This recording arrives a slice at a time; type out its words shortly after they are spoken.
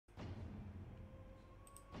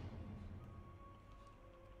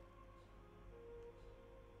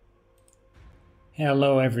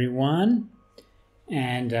Hello everyone,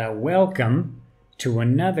 and welcome to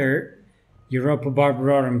another Europa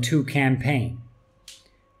Barbarorum 2 campaign.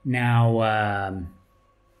 Now,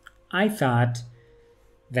 I thought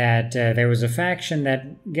that there was a faction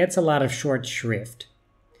that gets a lot of short shrift,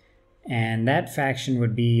 and that faction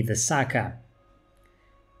would be the Saka.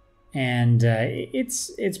 And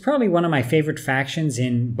it's probably one of my favorite factions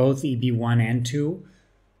in both EB1 and 2,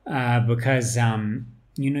 because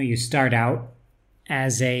you start out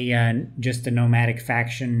as a just a nomadic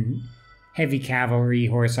faction, heavy cavalry,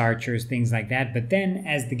 horse archers, things like that. But then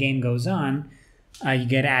as the game goes on, you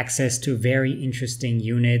get access to very interesting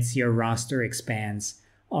units. Your roster expands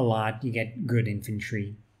a lot. You get good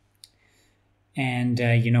infantry. And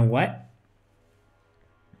you know what?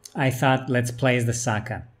 I thought, let's play as the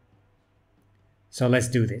Saka. So let's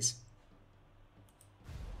do this.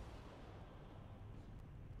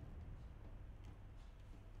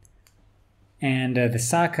 And the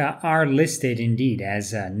Saka are listed indeed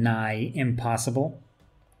as nigh-impossible.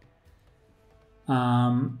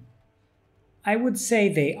 I would say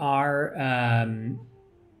they are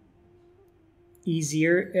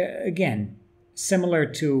easier. Again, similar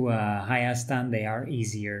to Hayastan, they are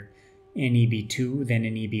easier in EB2 than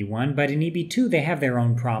in EB1. But in EB2, they have their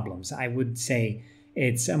own problems. I would say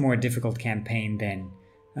it's a more difficult campaign than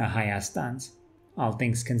Hayastan's, all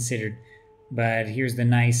things considered. But here's the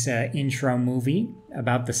nice intro movie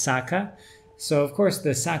about the Saka. So, of course,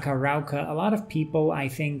 the Saka Rauka, a lot of people, I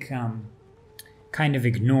think, kind of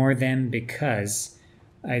ignore them because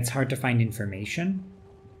it's hard to find information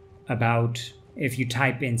about. If you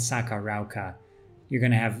type in Saka Rauka, you're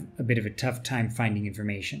going to have a bit of a tough time finding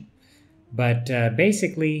information. But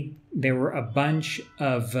basically, there were a bunch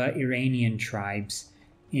of Iranian tribes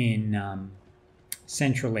in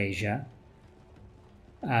Central Asia.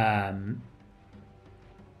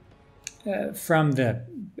 From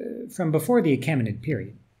before the Achaemenid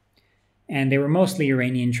period. And they were mostly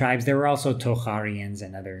Iranian tribes. There were also Tokharians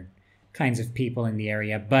and other kinds of people in the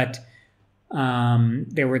area. But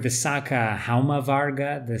there were the Saka Hauma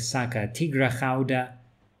Varga, the Saka Tigra Khauda,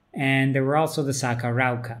 and there were also the Saka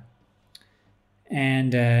Rauka.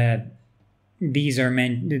 And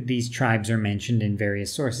these tribes are mentioned in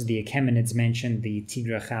various sources. The Achaemenids mentioned the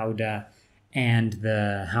Tigra Khauda and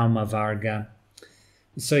the Hauma Varga.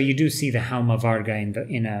 So you do see the Hauma Varga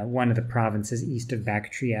in one of the provinces east of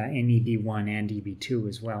Bactria in EB1 and EB2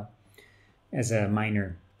 as well, as a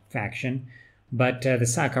minor faction. But the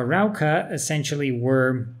Saka Rauka essentially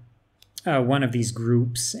were one of these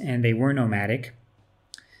groups, and they were nomadic.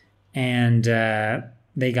 And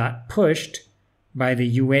they got pushed by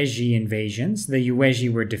the Yuezhi invasions. The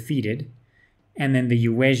Yuezhi were defeated, and then the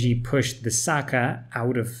Yuezhi pushed the Saka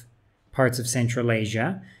out of parts of Central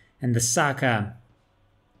Asia, and the Saka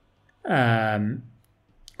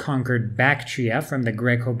conquered Bactria from the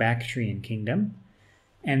Greco-Bactrian kingdom,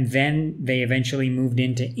 and then they eventually moved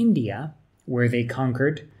into India, where they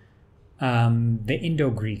conquered the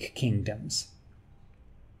Indo-Greek kingdoms.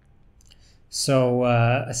 So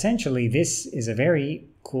essentially, this is a very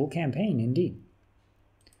cool campaign indeed.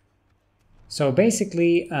 So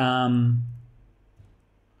basically,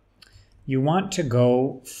 you want to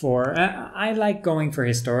go for... I like going for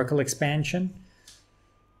historical expansion.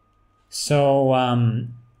 So,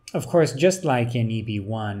 of course, just like in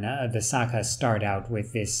EB1, the Saka start out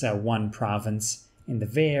with this one province in the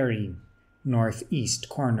very northeast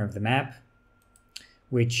corner of the map,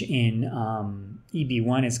 which in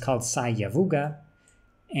EB1 is called Sayavuga,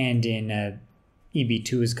 and in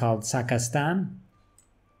EB2 is called Sakastan.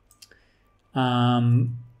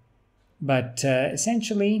 But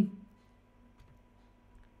essentially,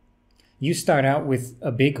 you start out with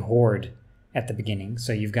a big horde at the beginning.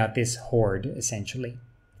 So you've got this horde, essentially.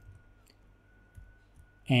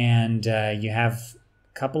 And you have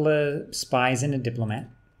a couple of spies and a diplomat,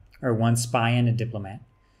 or one spy and a diplomat.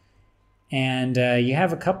 And you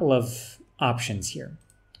have a couple of options here.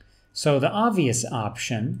 So the obvious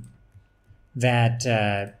option that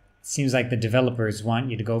seems like the developers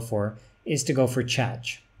want you to go for is to go for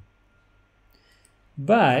Chach.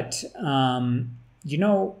 But, and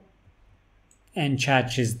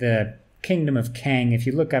Chach is the Kingdom of Kang. If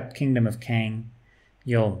you look up Kingdom of Kang,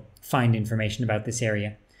 you'll find information about this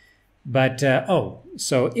area. But,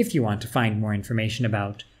 so if you want to find more information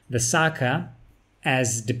about the Saka,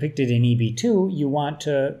 as depicted in EB2, you want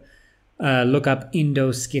to look up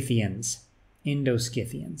Indo-Scythians.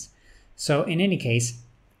 Indo-Scythians. So in any case,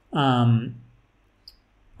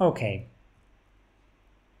 okay,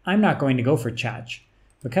 I'm not going to go for Chach,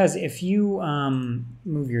 because if you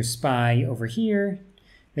move your spy over here,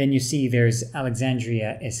 then you see there's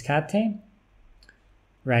Alexandria Escate,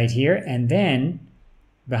 right here. And then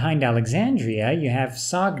behind Alexandria, you have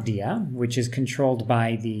Sogdia, which is controlled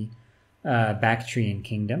by the Bactrian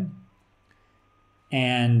kingdom.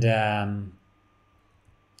 And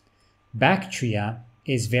Bactria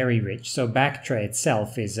is very rich. So Bactria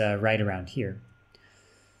itself is right around here.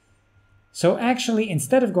 So actually,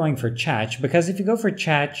 instead of going for Chach, because if you go for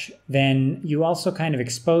Chach, then you also kind of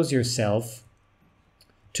expose yourself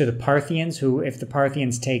to the Parthians, who, if the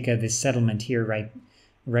Parthians take this settlement here right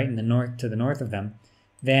in the north, to the north of them,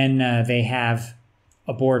 then they have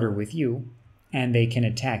a border with you, and they can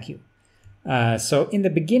attack you. So in the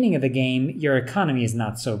beginning of the game, your economy is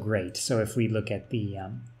not so great. So if we look at the,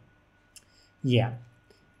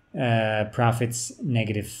 profits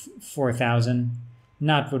negative 4,000.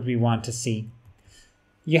 Not what we want to see.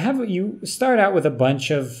 You start out with a bunch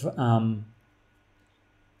of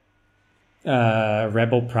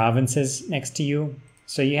rebel provinces next to you.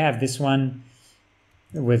 So you have this one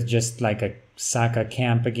with just like a Saka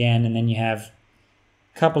camp again, and then you have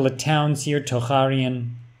a couple of towns here,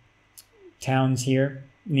 Tocharian towns here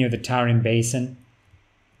near the Tarim Basin.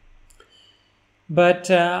 But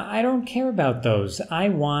I don't care about those. I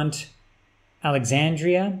want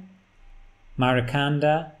Alexandria,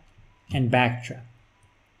 Maracanda, and Bactria,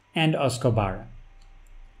 and Oscobara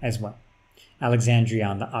as well. Alexandria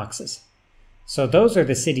on the Oxus. So those are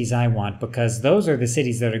the cities I want, because those are the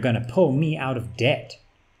cities that are going to pull me out of debt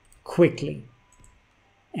quickly.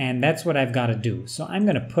 And that's what I've got to do. So I'm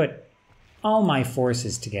going to put all my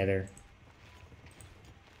forces together.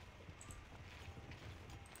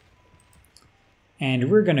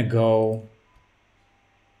 And we're going to go...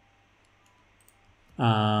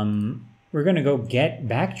 we're going to go get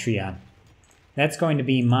Bactria. That's going to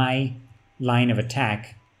be my line of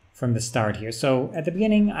attack from the start here. So at the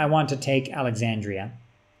beginning, I want to take Alexandria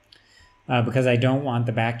because I don't want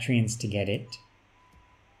the Bactrians to get it.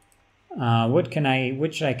 What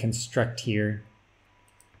should I construct here?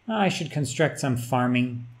 I should construct some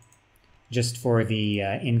farming just for the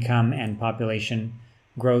income and population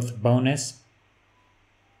growth bonus.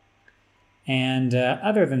 And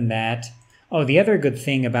other than that, oh, the other good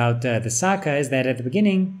thing about the Saka is that at the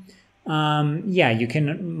beginning, you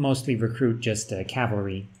can mostly recruit just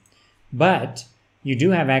cavalry. But you do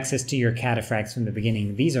have access to your cataphracts from the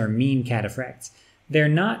beginning. These are mean cataphracts. They're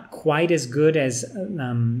not quite as good as,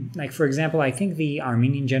 like for example, I think the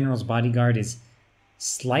Armenian General's Bodyguard is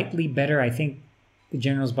slightly better. I think the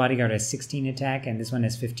General's Bodyguard has 16 attack and this one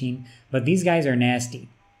has 15. But these guys are nasty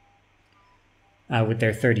with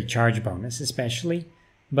their 30 charge bonus especially.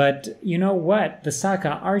 But you know what? The Saka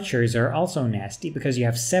archers are also nasty because you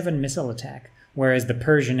have 7 missile attack, whereas the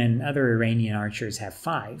Persian and other Iranian archers have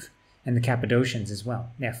 5, and the Cappadocians as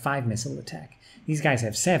well. They have 5 missile attack. These guys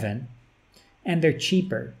have 7, and they're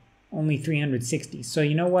cheaper, only 360. So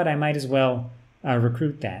you know what? I might as well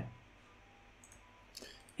recruit that.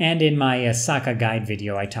 And in my Saka guide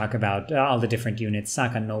video, I talk about all the different units: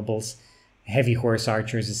 Saka nobles, heavy horse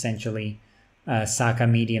archers essentially, Saka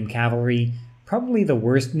medium cavalry, probably the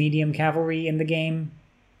worst medium cavalry in the game,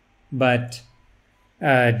 but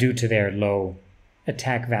due to their low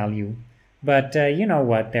attack value. But you know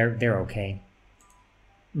what? They're okay.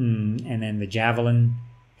 And then the javelin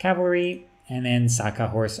cavalry, and then Saka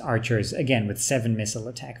horse archers again with 7 missile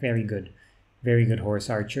attack. Very good horse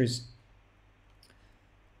archers.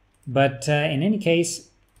 But in any case,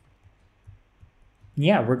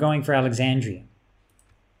 yeah, we're going for Alexandria.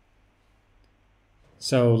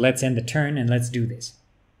 So let's end the turn and let's do this.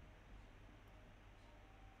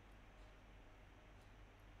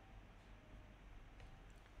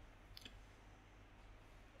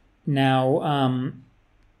 Now,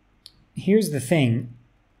 here's the thing.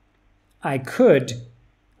 I could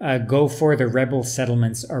go for the rebel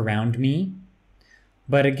settlements around me,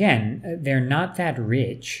 but again, they're not that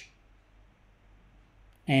rich.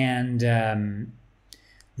 And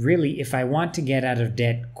really, if I want to get out of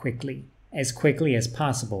debt quickly as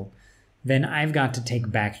possible, then I've got to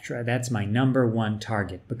take Bactria. That's my #1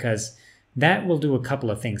 target, because that will do a couple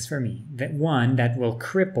of things for me. That will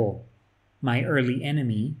cripple my early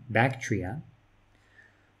enemy, Bactria,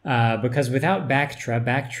 because without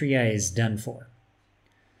Bactria is done for.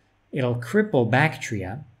 It'll cripple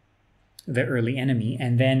Bactria, the early enemy,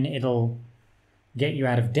 and then it'll get you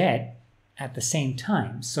out of debt at the same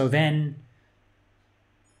time. So then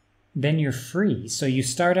you're free. So you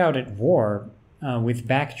start out at war with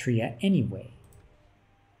Bactria anyway.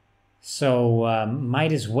 So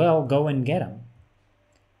might as well go and get them.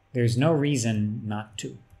 There's no reason not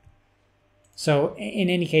to. So in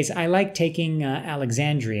any case, I like taking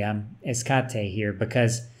Alexandria, Escate here,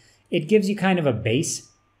 because it gives you kind of a base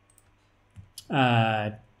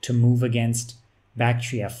to move against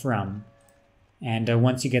Bactria from. And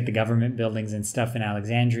once you get the government buildings and stuff in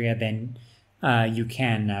Alexandria, then you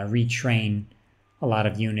can retrain a lot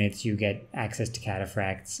of units. You get access to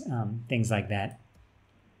cataphracts, things like that.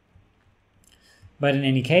 But in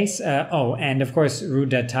any case, oh, and of course,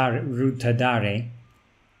 Rutadare,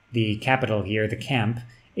 the capital here, the camp.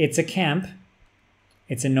 It's a camp.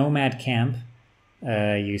 It's a nomad camp.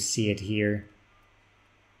 You see it here.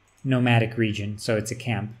 Nomadic region, so it's a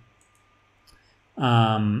camp.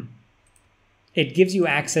 It gives you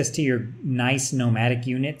access to your nice nomadic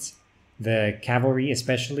units, the cavalry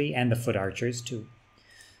especially, and the foot archers too.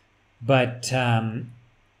 But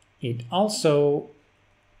it also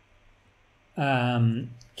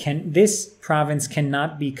this province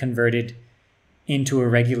cannot be converted into a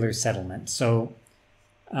regular settlement. So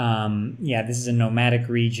yeah, this is a nomadic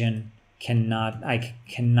region. I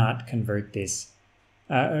cannot convert this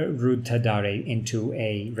Rutadare into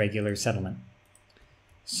a regular settlement.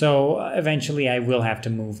 So eventually I will have to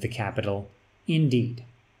move the capital, indeed.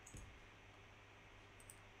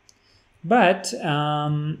 But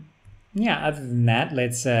yeah, other than that,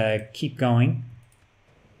 let's keep going.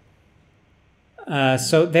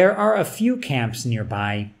 So there are a few camps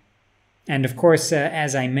nearby. And of course,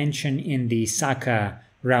 as I mentioned in the Saka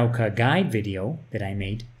Rauka guide video that I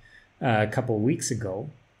made a couple weeks ago,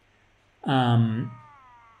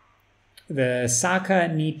 the Saka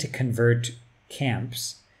need to convert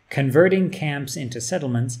camps. Converting camps into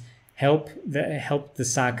settlements help the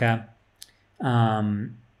Saka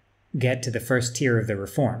get to the first tier of the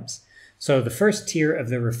reforms. So the first tier of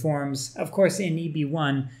the reforms, of course, in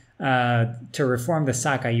EB1, to reform the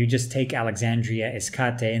Saka, you just take Alexandria,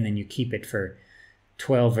 Escate, and then you keep it for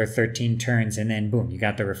 12 or 13 turns, and then boom, you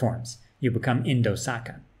got the reforms. You become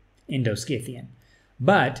Indo-Saka, Indo-Scythian.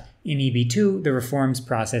 But in EB2, the reforms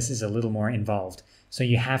process is a little more involved. So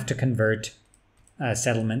you have to convert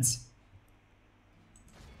settlements.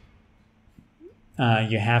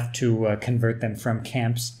 You have to convert them from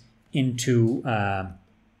camps into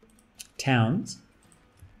towns.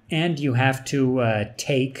 And you have to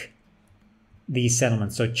take these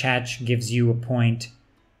settlements. So Chach gives you a point.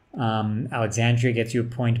 Alexandria gets you a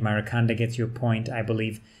point. Maracanda gets you a point, I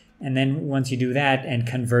believe. And then once you do that and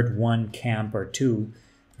convert one camp or two,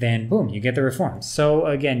 then boom, you get the reforms. So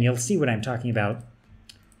again, you'll see what I'm talking about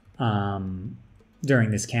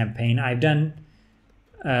during this campaign. I've done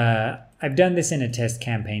this in a test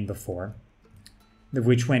campaign before,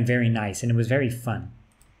 which went very nice and it was very fun.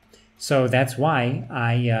 So that's why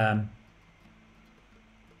I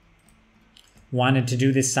wanted to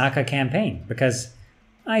do this Saka campaign, because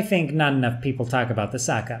I think not enough people talk about the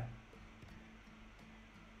Saka.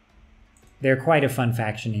 They're quite a fun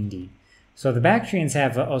faction indeed. So the Bactrians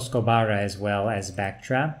have Oscobara as well as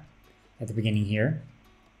Bactra at the beginning here.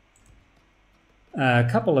 A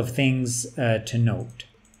couple of things to note.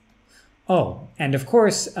 Oh, and of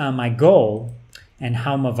course my goal, and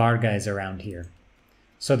Hauma Varga is around here.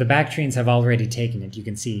 So the Bactrians have already taken it. You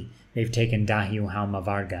can see they've taken Dahiu Hauma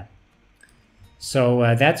Varga.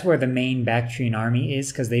 So that's where the main Bactrian army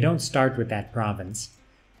is, because they don't start with that province.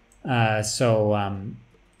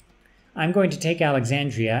 I'm going to take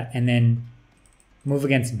Alexandria and then move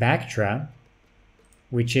against Bactra,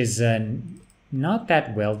 which is not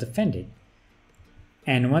that well defended.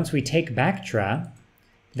 And once we take Bactra,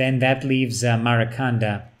 then that leaves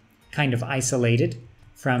Maracanda kind of isolated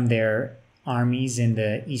from their armies in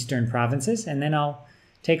the eastern provinces. And then I'll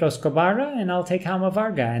take Oscobara and I'll take Hauma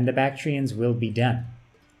Varga, and the Bactrians will be done.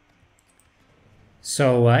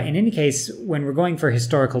 So in any case, when we're going for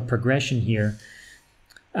historical progression here,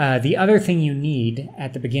 the other thing you need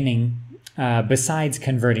at the beginning, besides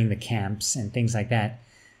converting the camps and things like that,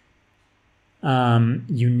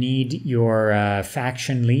 you need your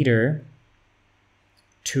faction leader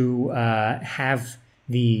to have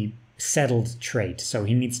the settled trait. So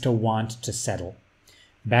he needs to want to settle.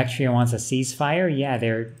 Bactria wants a ceasefire. Yeah,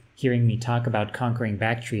 they're hearing me talk about conquering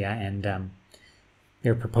Bactria, and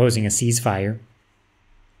they're proposing a ceasefire.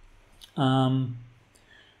 And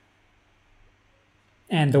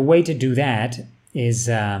the way to do that is,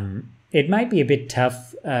 it might be a bit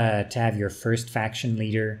tough to have your first faction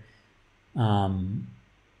leader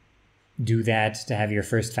do that, to have your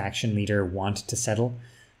first faction leader want to settle.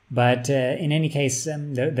 But in any case,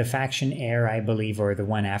 the faction heir, I believe, or the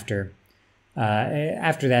one after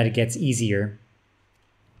that it gets easier.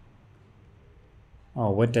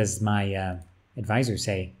 Oh, what does my advisor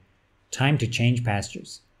say? Time to change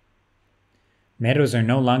pastures. Meadows are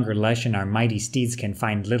no longer lush, and our mighty steeds can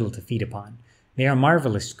find little to feed upon. They are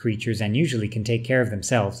marvelous creatures and usually can take care of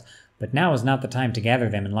themselves, but now is not the time to gather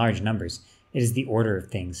them in large numbers. It is the order of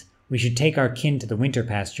things. We should take our kin to the winter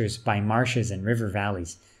pastures by marshes and river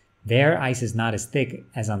valleys. There ice is not as thick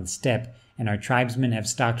as on the steppe, and our tribesmen have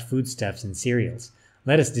stocked foodstuffs and cereals.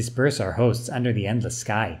 Let us disperse our hosts under the endless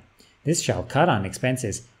sky. This shall cut on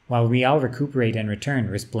expenses, while we all recuperate and return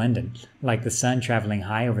resplendent, like the sun traveling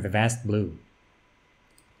high over the vast blue.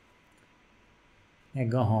 Yeah,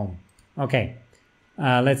 go home. Okay,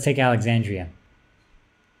 let's take Alexandria.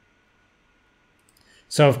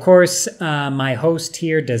 So, of course, my host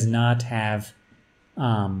here does not have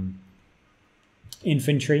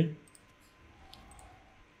infantry.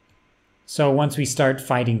 So once we start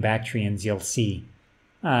fighting Bactrians, you'll see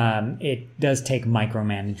it does take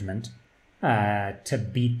micromanagement to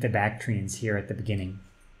beat the Bactrians here at the beginning.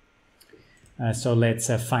 So let's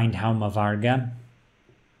find Haumavarga.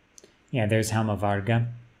 Yeah, there's Haumavarga.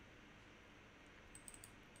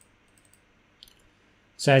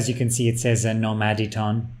 So as you can see, it says a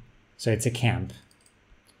nomaditon, so it's a camp.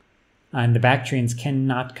 And the Bactrians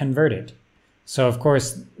cannot convert it. So of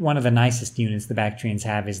course, one of the nicest units the Bactrians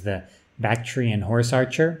have is the Bactrian horse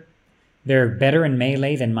archer. They're better in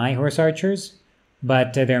melee than my horse archers,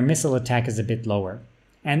 but their missile attack is a bit lower.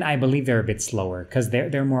 And I believe they're a bit slower, because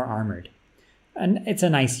they're more armored. And it's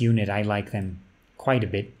a nice unit, I like them quite a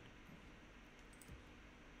bit.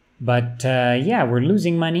 But yeah, we're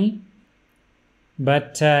losing money.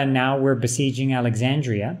 But now we're besieging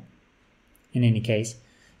Alexandria, in any case.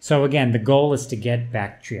 So again, the goal is to get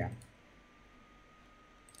Bactria.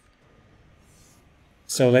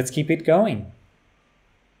 So let's keep it going.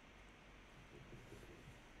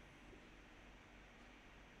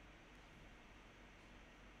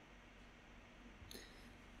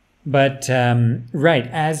 But right,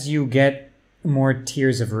 as you get more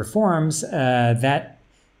tiers of reforms, the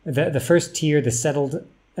first tier, the settled,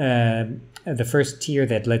 the first tier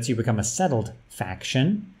that lets you become a settled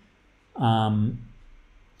faction,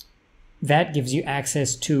 that gives you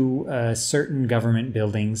access to certain government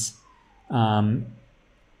buildings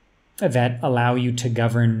that allow you to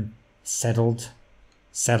govern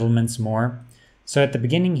settlements more. So at the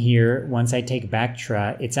beginning here, once I take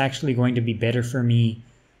Bactria, it's actually going to be better for me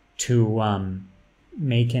to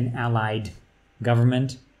make an allied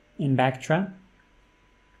government in Bactria.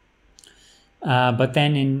 But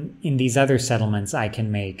then in these other settlements, I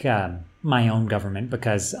can make my own government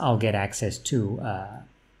because I'll get access to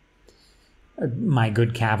my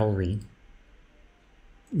good cavalry.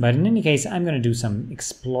 But in any case, I'm going to do some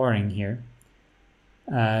exploring here.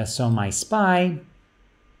 So my spy,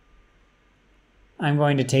 I'm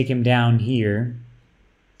going to take him down here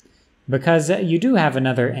because you do have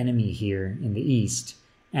another enemy here in the east,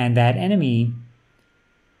 and that enemy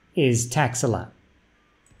is Taxila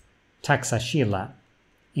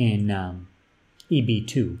in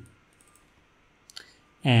EB2.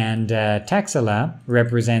 And Taxila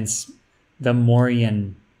represents the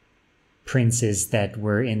Mauryan princes that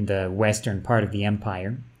were in the western part of the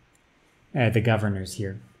empire, the governors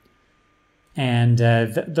here. And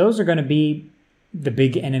those are going to be the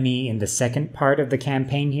big enemy in the second part of the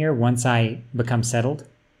campaign here once I become settled.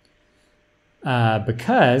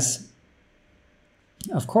 Because,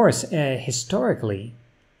 of course, historically,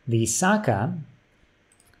 the Saka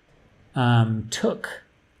took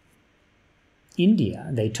India.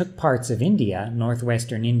 They took parts of India,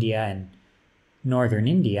 northwestern India and northern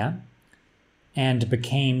India, and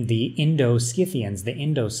became the Indo-Scythians, the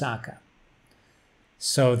Indo-Saka.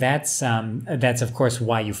 So that's of course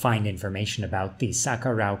why you find information about the Saka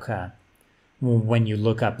Rauka when you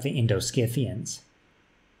look up the Indo-Scythians.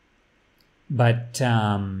 But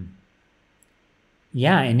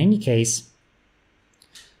yeah, in any case,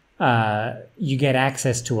 you get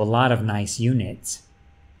access to a lot of nice units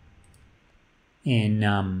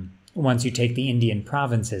in once you take the Indian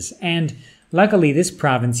provinces. And luckily, this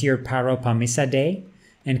province here, Paropamisade,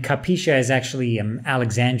 and Capisia is actually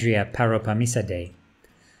Alexandria Paropamisade.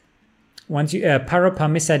 Once you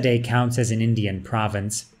Paropamisade counts as an Indian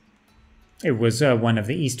province. It was one of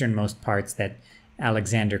the easternmost parts that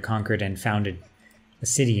Alexander conquered and founded a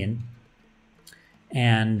city in.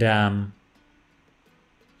 And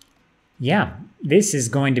yeah, this is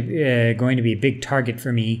going to be a big target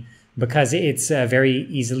for me because it's very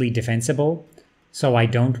easily defensible. So I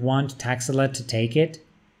don't want Taxila to take it.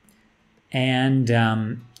 And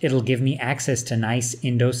it'll give me access to nice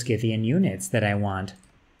Indo-Scythian units that I want.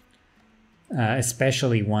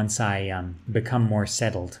 Especially once I become more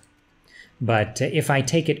settled. But if I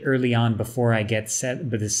take it early on before I get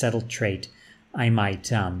the settled trait, I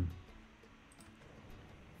might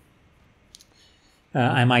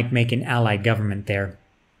make an allied government there.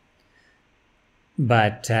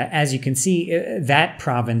 But as you can see, that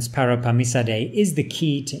province, Parapamisade, is the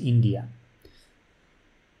key to India.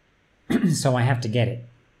 So I have to get it.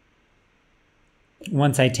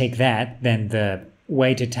 Once I take that, then the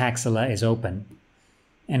way to Taxila is open.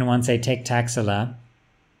 And once I take Taxila,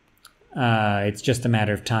 it's just a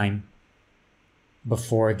matter of time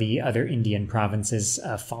before the other Indian provinces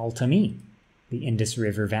fall to me, the Indus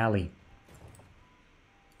River Valley.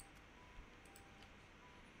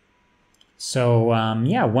 So,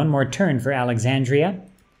 yeah, one more turn for Alexandria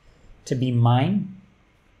to be mine.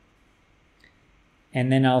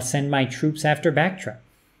 And then I'll send my troops after Bactria.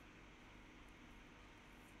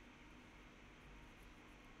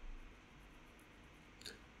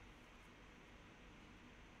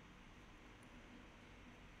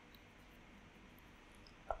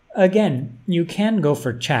 Again, you can go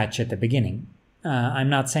for Chach at the beginning. I'm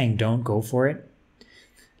not saying don't go for it.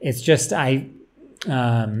 It's just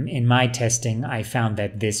in my testing, I found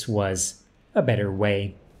that this was a better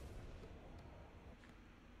way.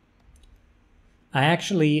 I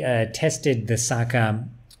actually tested the Saka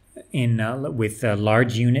with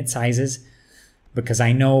large unit sizes because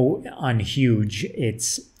I know on huge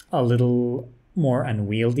it's a little more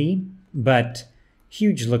unwieldy, but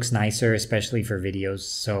huge looks nicer, especially for videos,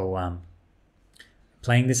 so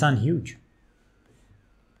playing this on huge.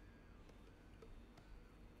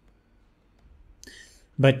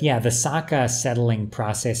 But yeah, the Saka settling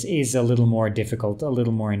process is a little more difficult, a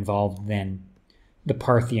little more involved than the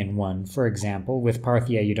Parthian one. For example, with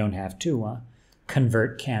Parthia you don't have to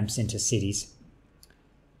convert camps into cities.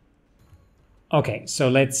 Okay, so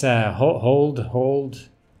let's hold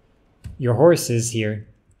your horses here.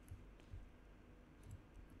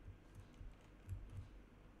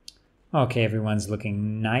 Okay, everyone's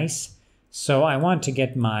looking nice. So I want to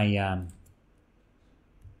get my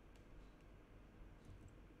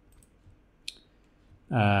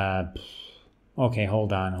okay,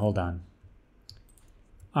 hold on.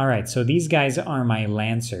 All right, so these guys are my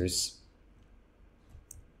lancers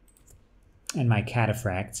and my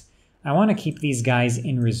cataphracts. I want to keep these guys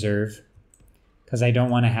in reserve because I don't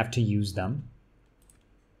want to have to use them.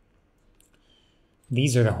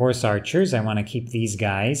 These are the horse archers. I want to keep these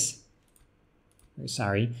guys.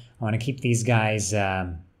 Sorry, I want to keep these guys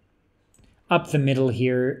up the middle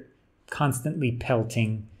here, constantly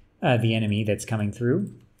pelting the enemy that's coming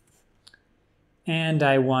through. And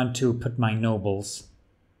I want to put my nobles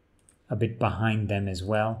a bit behind them as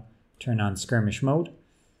well. Turn on skirmish mode.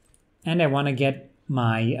 And I want to get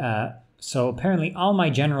my... so apparently all my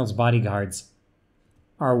general's bodyguards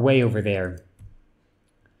are way over there.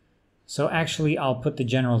 So actually I'll put the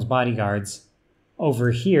general's bodyguards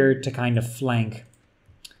over here to kind of flank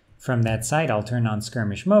from that side. I'll turn on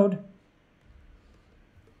skirmish mode.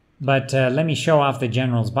 But let me show off the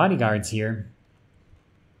general's bodyguards here.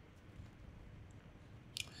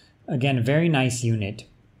 Again, a very nice unit.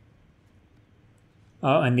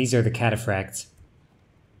 Oh, and these are the cataphracts.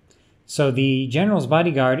 So the general's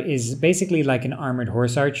bodyguard is basically like an armored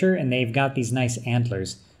horse archer, and they've got these nice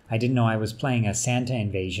antlers. I didn't know I was playing a Santa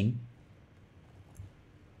invasion.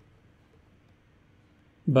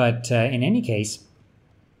 But in any case,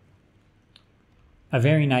 a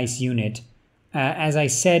very nice unit. As I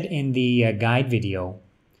said in the guide video,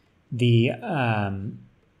 the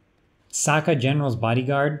Saka General's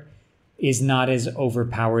Bodyguard is not as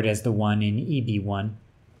overpowered as the one in EB1.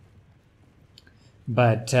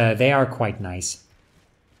 But they are quite nice.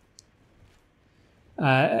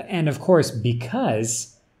 And of course,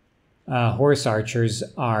 because horse archers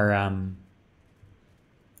are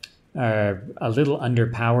a little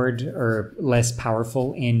underpowered or less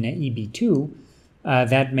powerful in EB2,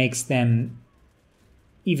 that makes them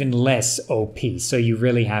even less OP. So you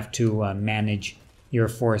really have to manage your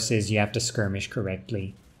forces. You have to skirmish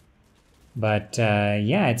correctly. But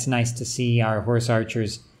yeah, it's nice to see our horse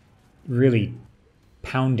archers really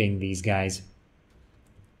pounding these guys.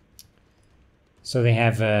 So they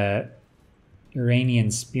have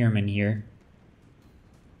Iranian spearmen here,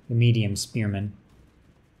 the medium spearmen.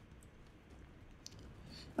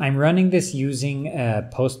 I'm running this using a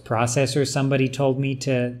post-processor. Somebody told me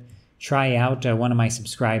to try out. One of my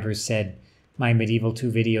subscribers said my Medieval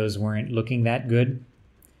 2 videos weren't looking that good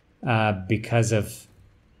because of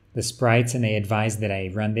the sprites, and they advised that I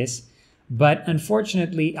run this. But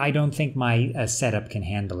unfortunately, I don't think my setup can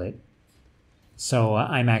handle it. So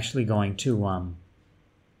I'm actually going to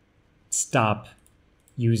stop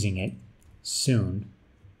using it soon.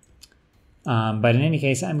 But in any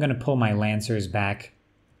case, I'm going to pull my lancers back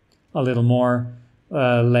a little more,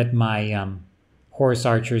 let my horse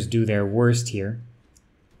archers do their worst here.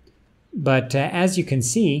 But as you can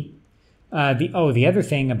see, The other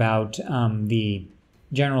thing about the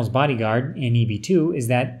General's Bodyguard in EB2 is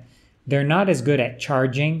that they're not as good at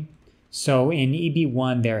charging. So in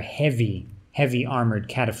EB1, they're heavy armored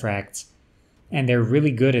cataphracts, and they're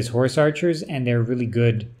really good as horse archers, and they're really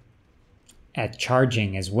good at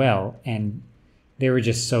charging as well, and they were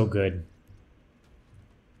just so good.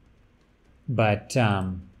 But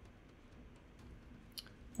oh,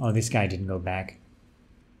 this guy didn't go back.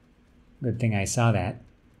 Good thing I saw that.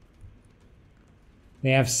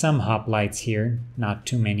 They have some hoplites here, not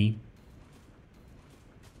too many.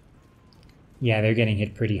 Yeah, they're getting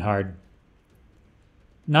hit pretty hard.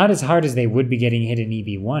 Not as hard as they would be getting hit in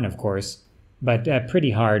EB1, of course, but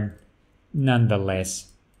pretty hard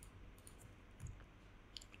nonetheless.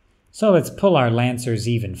 So let's pull our lancers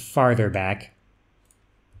even farther back.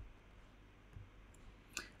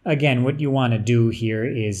 Again, what you want to do here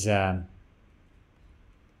is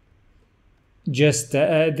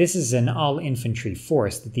this is an all-infantry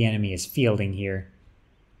force that the enemy is fielding here.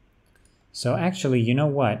 So actually, you know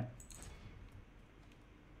what?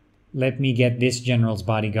 Let me get this General's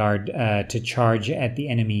Bodyguard to charge at the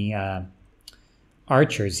enemy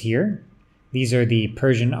archers here. These are the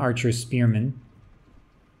Persian archer spearmen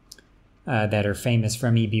that are famous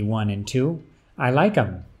from EB1 and 2. I like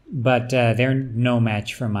them, but they're no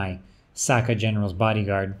match for my Saka General's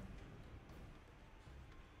Bodyguard,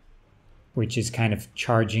 which is kind of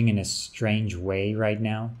charging in a strange way right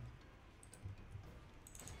now.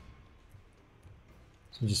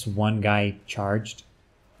 So just one guy charged.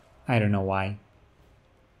 I don't know why.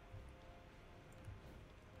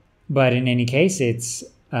 But in any case, it's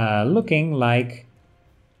looking like,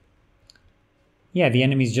 yeah, the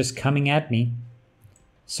enemy's just coming at me.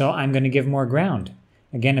 So I'm going to give more ground.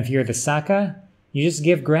 Again, if you're the Saka, you just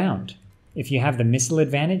give ground. If you have the missile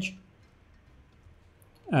advantage,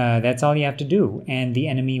 that's all you have to do. And the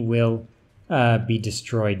enemy will be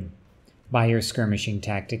destroyed by your skirmishing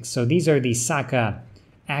tactics. So these are the Saka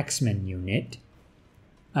Axeman unit.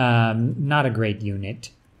 Not a great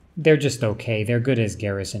unit. They're just okay. They're good as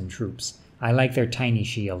garrison troops. I like their tiny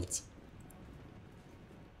shields.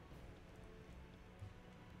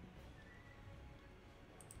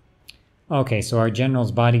 Okay, so our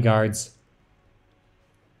General's Bodyguards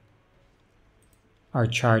are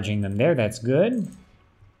charging them there. That's good.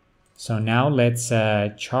 So now let's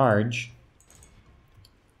charge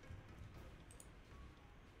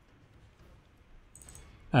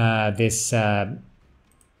this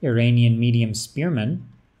Iranian medium spearman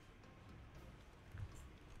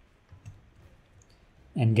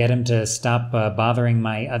and get him to stop bothering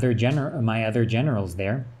my other generals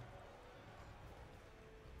there.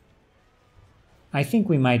 I think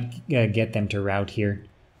we might get them to rout here.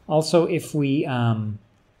 Also, if we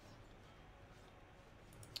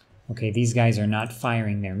okay, these guys are not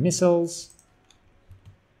firing their missiles.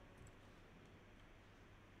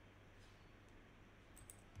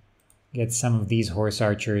 Get some of these horse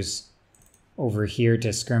archers over here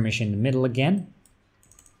to skirmish in the middle again.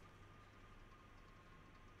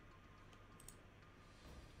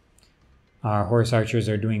 Our horse archers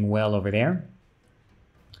are doing well over there.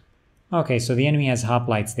 Okay, so the enemy has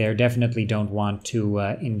hoplites there. Definitely don't want to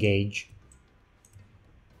engage.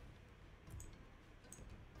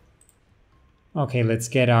 Okay, let's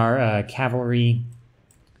get our cavalry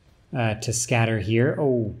to scatter here.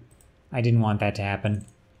 Oh, I didn't want that to happen.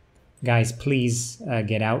 Guys, please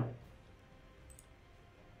get out.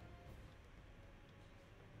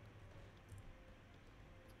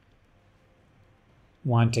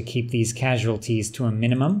 Want to keep these casualties to a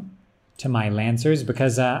minimum to my lancers,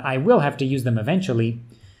 because I will have to use them eventually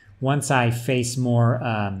once I face more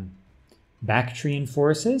Bactrian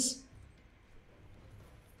forces.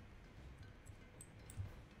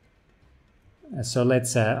 So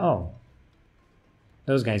let's... oh,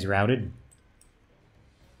 those guys routed.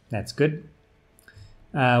 That's good.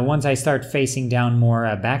 Once I start facing down more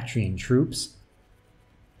Bactrian troops,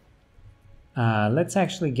 let's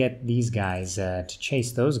actually get these guys to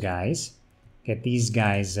chase those guys. Get these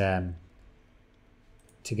guys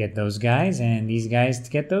to get those guys, and these guys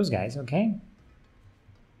to get those guys, okay?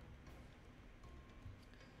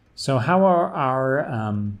 So how are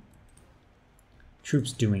our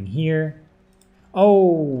troops doing here?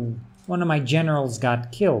 Oh, one of my generals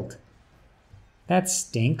got killed. That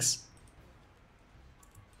stinks.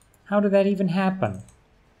 How did that even happen?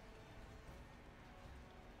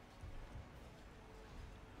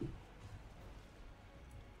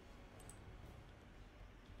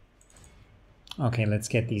 Okay, let's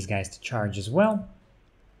get these guys to charge as well.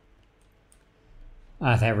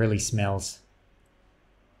 Ah, that really smells.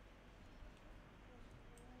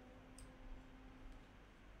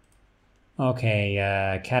 Okay,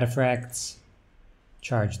 cataphracts,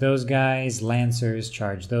 charge those guys. Lancers,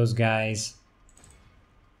 charge those guys.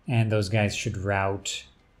 And those guys should rout,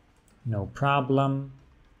 no problem.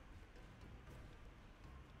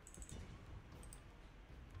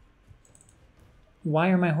 Why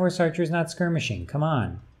are my horse archers not skirmishing? Come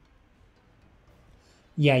on.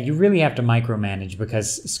 Yeah, you really have to micromanage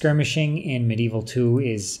because skirmishing in Medieval 2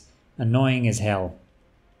 is annoying as hell.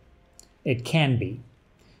 It can be.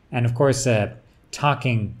 And of course,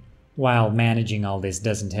 talking while managing all this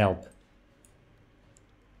doesn't help.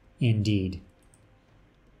 Indeed.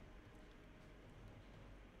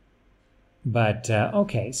 But,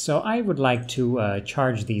 okay, so I would like to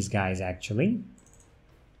charge these guys, actually.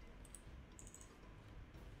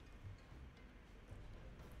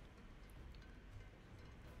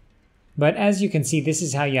 But as you can see, this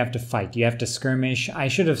is how you have to fight. You have to skirmish. I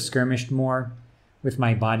should have skirmished more with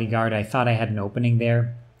my bodyguard. I thought I had an opening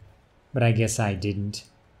there, but I guess I didn't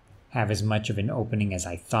have as much of an opening as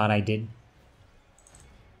I thought I did.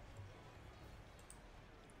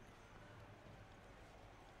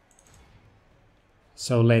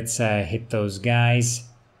 So let's hit those guys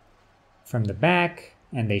from the back,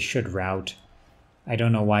 and they should rout. I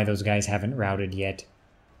don't know why those guys haven't routed yet.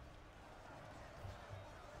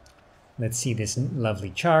 Let's see this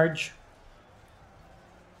lovely charge.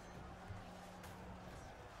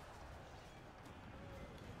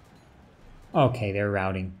 Okay, they're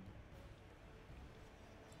routing.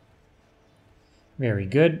 Very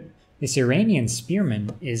good. This Iranian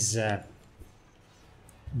spearman is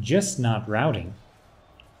just not routing.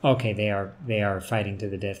 Okay, they are fighting to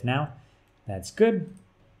the death now. That's good.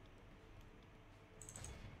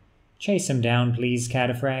 Chase them down, please,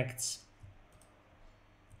 cataphracts.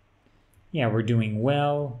 Yeah, we're doing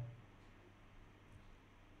well.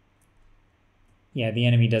 Yeah, the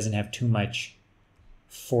enemy doesn't have too much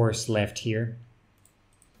force left here.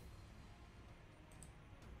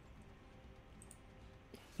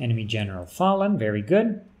 Enemy general fallen, very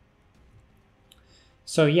good.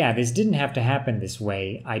 So yeah, this didn't have to happen this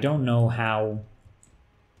way. I don't know how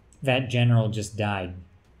that general just died.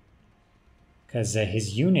 Because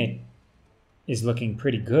his unit is looking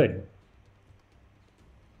pretty good.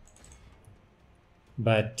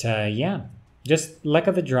 But yeah, just luck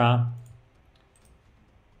of the draw.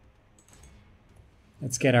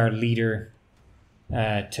 Let's get our leader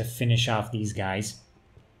to finish off these guys.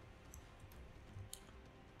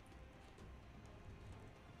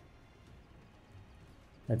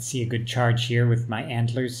 Let's see a good charge here with my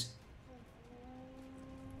antlers.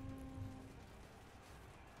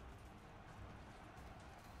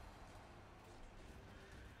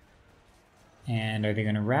 And are they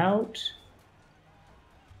going to rout?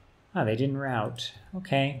 Oh, they didn't rout.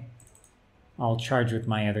 Okay. I'll charge with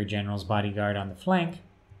my other general's bodyguard on the flank.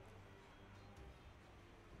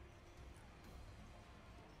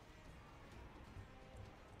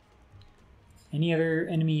 Any other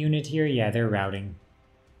enemy unit here? Yeah, they're routing.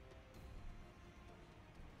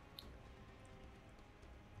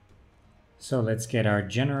 So let's get our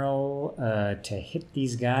general to hit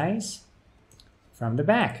these guys from the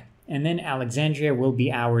back. And then Alexandria will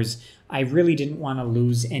be ours. I really didn't want to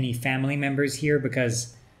lose any family members here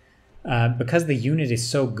because the unit is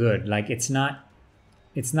so good. Like it's not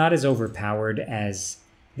as overpowered as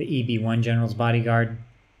the EB1 General's Bodyguard,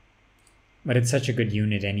 but it's such a good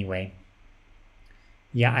unit anyway.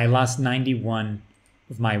 Yeah, I lost 91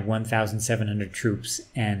 of my 1,700 troops,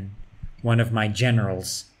 and one of my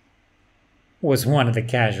generals was one of the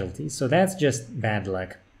casualties. So that's just bad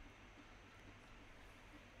luck.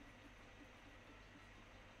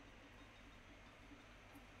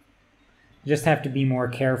 Just have to be more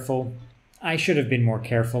careful. I should have been more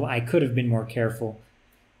careful. I could have been more careful,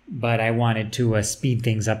 but I wanted to speed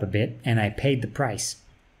things up a bit, and I paid the price.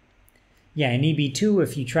 Yeah, in EB2,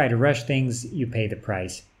 if you try to rush things, you pay the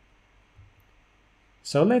price.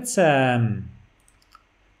 So let's sack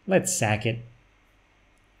it.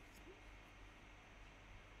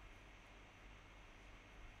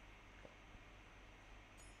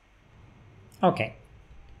 Okay.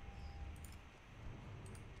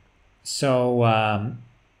 So,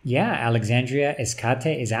 yeah, Alexandria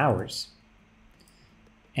Escate is ours.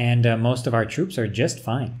 And most of our troops are just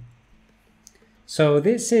fine. So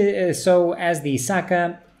this is so as the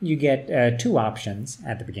Saka, you get two options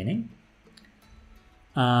at the beginning.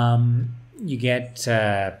 You get,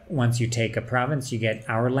 once you take a province, you get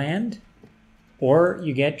our land, or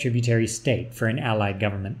you get tributary state for an allied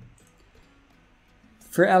government.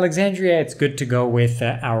 For Alexandria, it's good to go with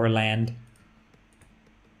our land.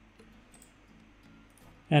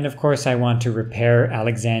 Also, I want to repair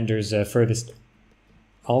Alexander's furthest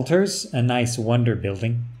altars, a nice wonder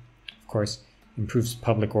building. Of course, improves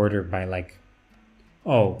public order by like,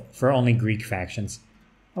 oh, for only Greek factions.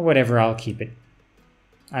 Or whatever, I'll keep it.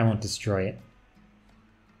 I won't destroy it.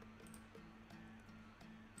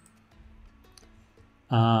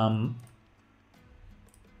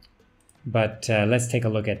 But let's take a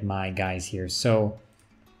look at my guys here. So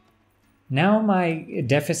now my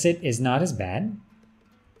deficit is not as bad.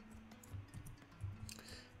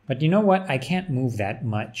 But you know what? I can't move that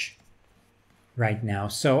much right now.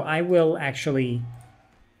 So I will actually...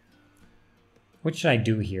 What should I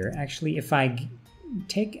do here? Actually, if I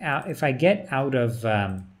get out of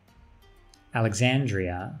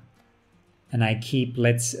Alexandria and I keep,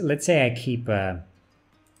 let's say I keep a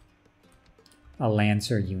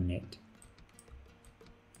Lancer unit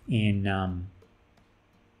in,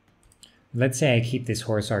 let's say I keep this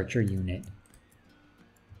Horse Archer unit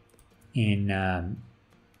in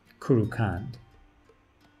Kurukand.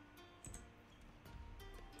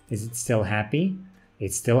 Is it still happy?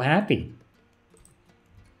 It's still happy.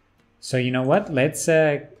 So you know what? Let's,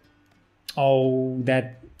 oh,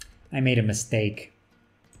 that, I made a mistake.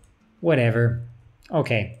 Whatever.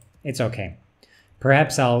 Okay, it's okay.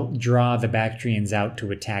 Perhaps I'll draw the Bactrians out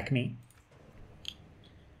to attack me.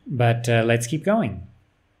 But let's keep going.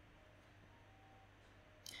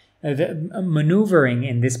 The maneuvering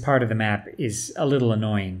in this part of the map is a little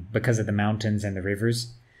annoying because of the mountains and the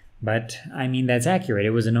rivers. But, I mean, that's accurate.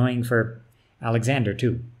 It was annoying for Alexander,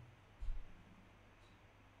 too,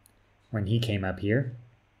 when he came up here.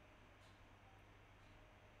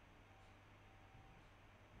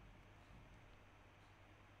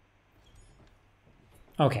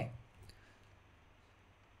 Okay.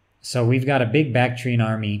 So we've got a big Bactrian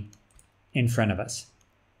army in front of us.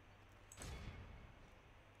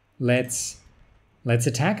 Let's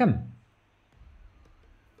attack them.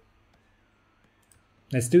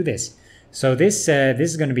 Let's do this. So this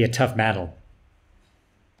is going to be a tough battle.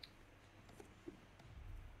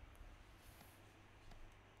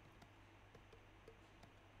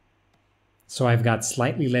 So I've got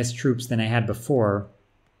slightly less troops than I had before,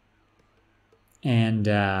 and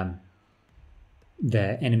the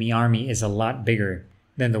enemy army is a lot bigger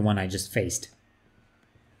than the one I just faced.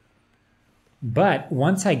 But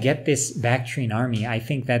once I get this Bactrian army, I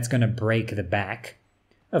think that's going to break the back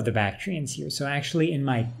of the Bactrians here. So actually in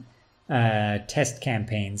my test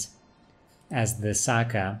campaigns as the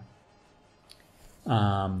Saka,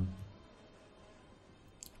 the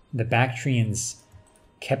Bactrians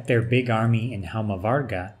kept their big army in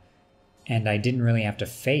Halmavarga, and I didn't really have to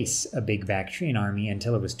face a big Bactrian army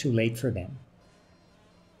until it was too late for them.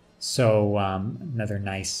 So another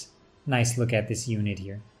nice look at this unit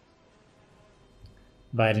here.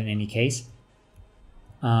 But in any case,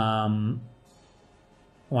 I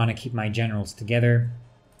want to keep my generals together.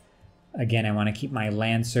 Again, I want to keep my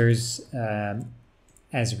Lancers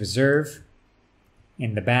as reserve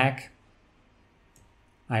in the back.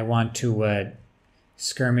 I want to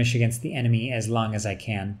skirmish against the enemy as long as I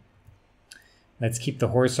can. Let's keep the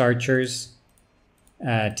Horse Archers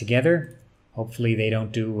together. Hopefully they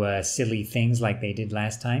don't do silly things like they did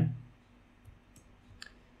last time.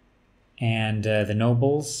 And the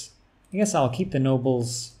nobles, I guess I'll keep the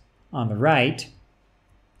nobles on the right.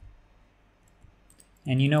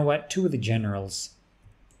 And you know what? 2 of the generals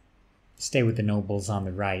stay with the nobles on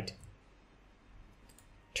the right.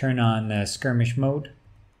 Turn on skirmish mode.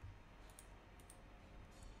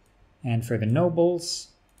 And for the nobles,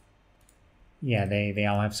 yeah, they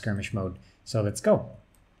all have skirmish mode. So let's go.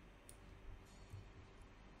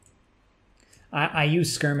 I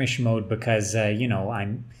use skirmish mode because, you know,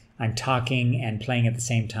 I'm talking and playing at the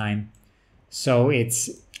same time. So it's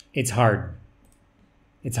hard.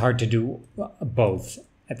 It's hard to do both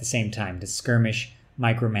at the same time, to skirmish,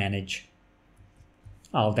 micromanage,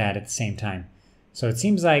 all that at the same time. So it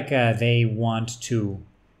seems like they want to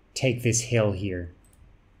take this hill here.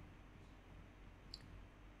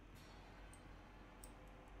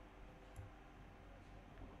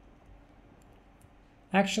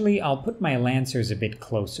 Actually, I'll put my Lancers a bit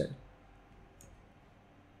closer.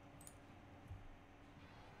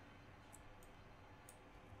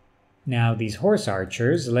 Now these Horse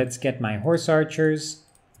Archers, let's get my Horse Archers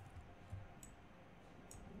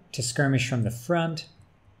to skirmish from the front.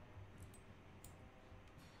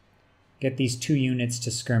 Get these 2 units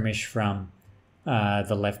to skirmish from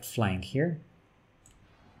the left flank here.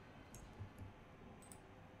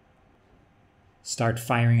 Start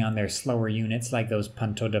firing on their slower units like those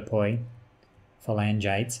Pantodapoi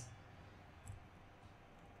phalangites.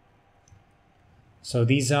 So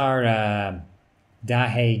these are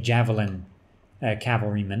Dahe Javelin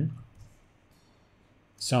cavalrymen.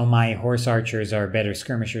 So my horse archers are better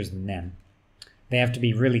skirmishers than them. They have to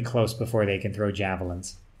be really close before they can throw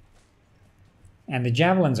javelins. And the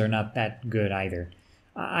javelins are not that good either.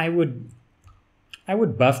 I would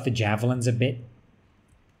buff the javelins a bit,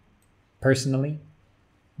 personally,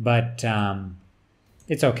 but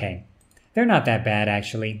it's okay. They're not that bad,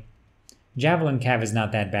 actually. Javelin cav is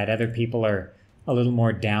not that bad. Other people are a little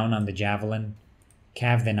more down on the javelin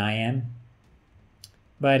cav than I am,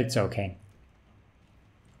 but it's okay.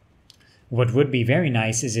 What would be very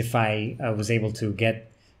nice is if I was able to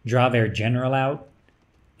draw their general out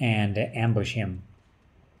and ambush him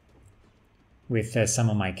with some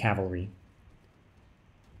of my cavalry.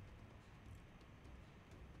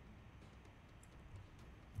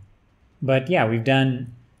 But yeah, we've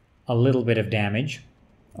done a little bit of damage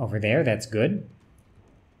over there. That's good.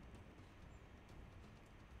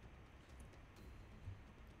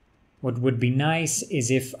 What would be nice is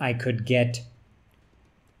if I could get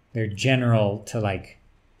their general to like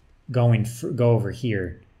go over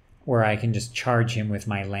here, where I can just charge him with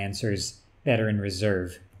my lancers that are in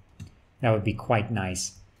reserve. That would be quite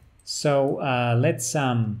nice. So let's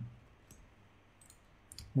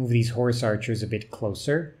move these horse archers a bit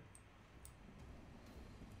closer.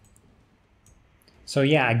 So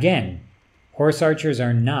yeah, again, horse archers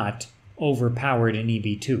are not overpowered in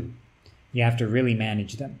EB2. You have to really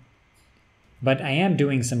manage them. But I am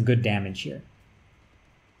doing some good damage here.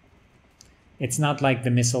 It's not like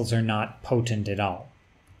the missiles are not potent at all.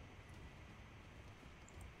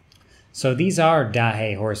 So these are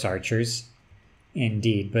Dahe horse archers,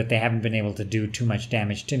 indeed, but they haven't been able to do too much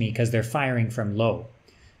damage to me because they're firing from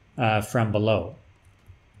from below.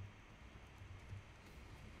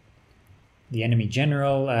 The enemy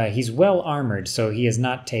general, he's well armored, so he has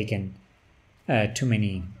not taken too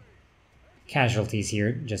many casualties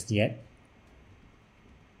here just yet.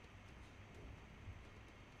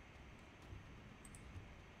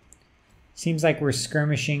 Seems like we're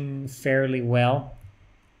skirmishing fairly well.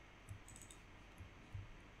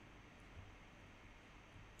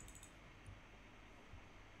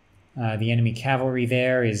 The enemy cavalry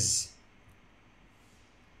there is...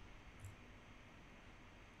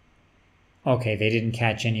 Okay, they didn't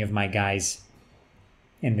catch any of my guys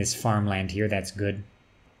in this farmland here. That's good.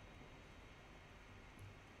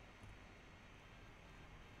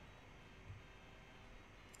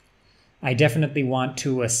 I definitely want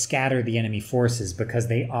to scatter the enemy forces because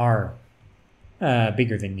they are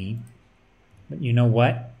bigger than me. But you know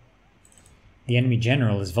what? The enemy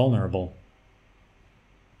general is vulnerable.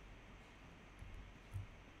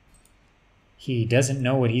 He doesn't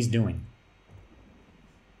know what he's doing.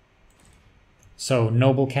 So,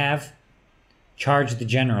 Noble Cav, charge the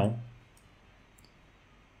general.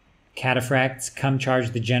 Cataphracts, come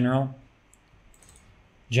charge the general.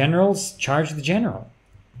 Generals, charge the general.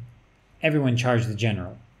 Everyone charge the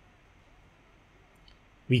general.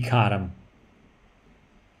 We caught him.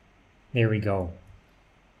 There we go.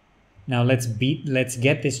 Now let's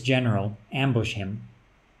get this general, ambush him.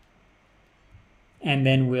 And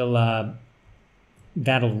then we'll,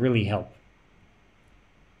 that'll really help.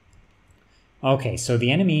 Okay, so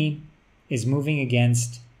the enemy is moving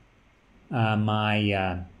against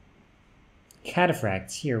my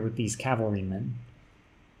cataphracts here with these cavalrymen.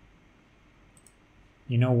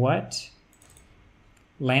 You know what?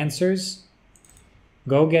 Lancers,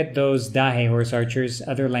 go get those Dahe horse archers.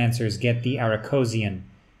 Other lancers, get the Arakosian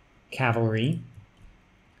cavalry.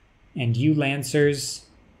 And you lancers,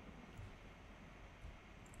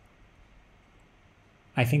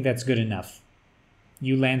 I think that's good enough.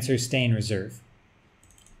 You lancers stay in reserve.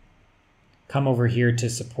 Come over here to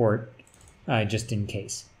support just in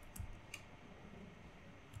case.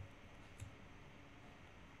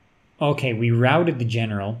 Okay, we routed the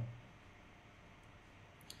general.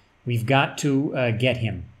 We've got to get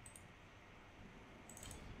him.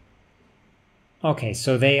 Okay,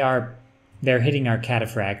 so they're hitting our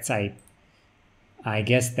cataphracts. I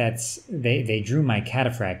guess that's they drew my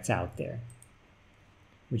cataphracts out there,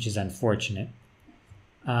 which is unfortunate.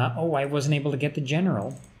 Oh, I wasn't able to get the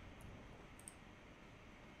general.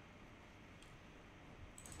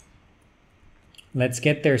 Let's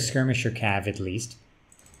get their skirmisher cav at least.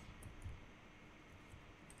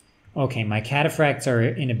 Okay, my cataphracts are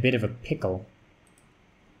in a bit of a pickle.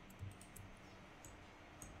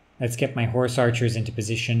 Let's get my horse archers into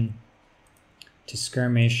position to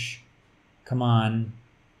skirmish. Come on.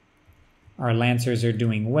 Our lancers are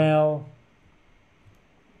doing well.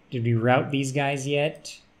 Did we rout these guys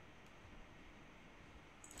yet?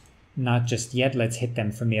 Not just yet. Let's hit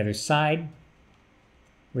them from the other side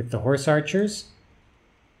with the horse archers.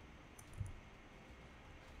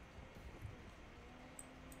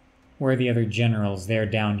 Where are the other generals? They're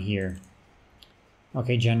down here.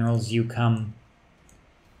 Okay, generals, you come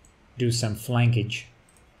do some flankage.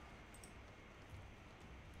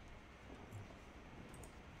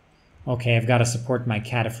 Okay, I've got to support my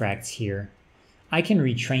cataphracts here. I can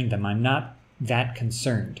retrain them. I'm not that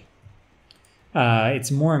concerned. It's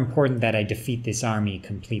more important that I defeat this army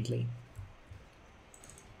completely.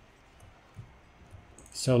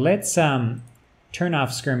 So let's turn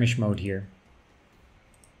off skirmish mode here.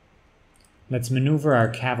 Let's maneuver our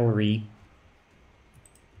cavalry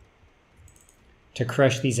to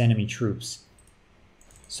crush these enemy troops.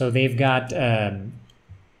 So they've got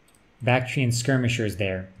Bactrian skirmishers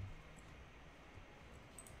there.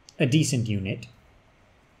 A decent unit.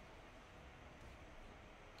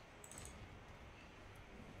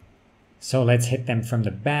 So let's hit them from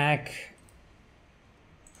the back.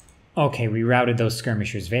 Okay, we routed those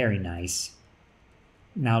skirmishers. Very nice.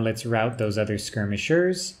 Now let's rout those other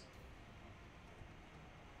skirmishers.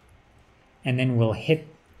 And then we'll hit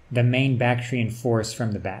the main Bactrian force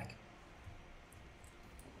from the back.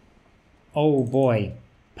 Oh boy,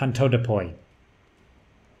 Pantodopoi.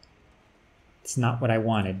 It's not what I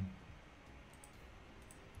wanted.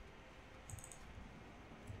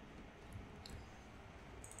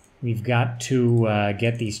 We've got to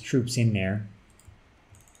get these troops in there.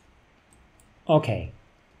 Okay.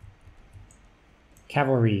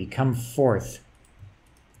 Cavalry, come forth.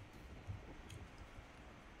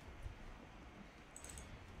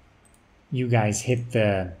 You guys hit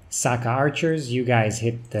the Saka archers. You guys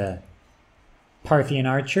hit the Parthian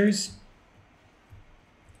archers.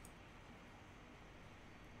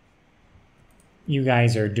 You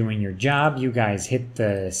guys are doing your job. You guys hit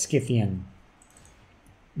the Scythian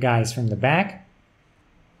guys from the back.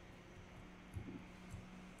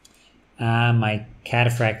 My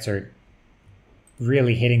cataphracts are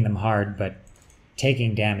really hitting them hard, but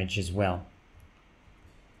taking damage as well.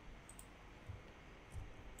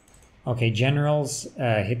 Okay, generals,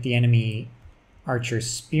 hit the enemy archer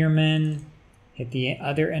spearmen, hit the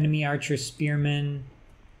other enemy archer spearmen,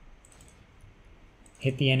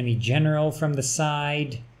 hit the enemy general from the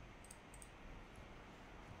side.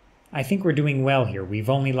 I think we're doing well here. We've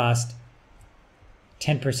only lost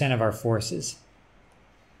 10% of our forces.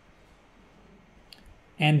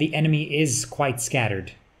 And the enemy is quite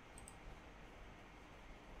scattered.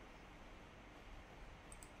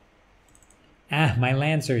 Ah, my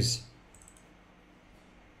lancers.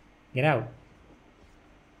 Get out.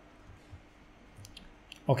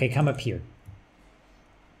 Okay, come up here.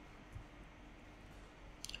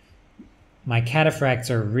 My cataphracts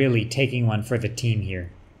are really taking one for the team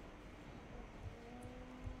here.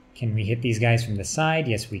 Can we hit these guys from the side?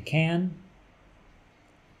 Yes, we can.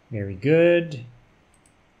 Very good.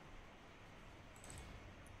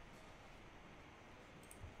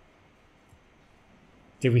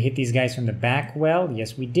 Did we hit these guys from the back well?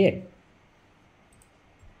 Yes, we did.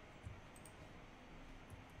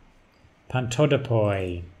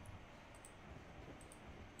 Pantodopoi.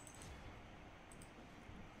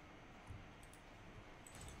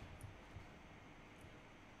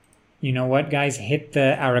 You know what, guys? Hit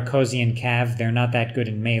the Aracosian Cav. They're not that good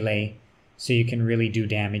in melee, so you can really do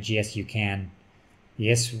damage. Yes, you can.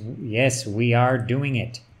 Yes, yes, we are doing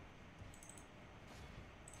it.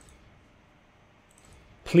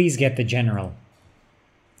 Please get the general.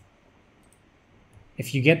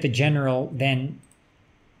 If you get the general, then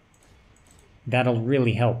that'll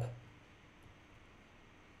really help.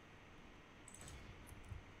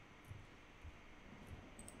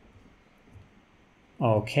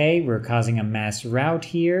 Okay, we're causing a mass rout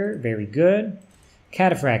here. Very good.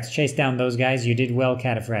 Cataphracts, chase down those guys. You did well,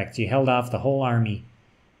 Cataphracts. You held off the whole army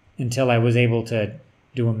until I was able to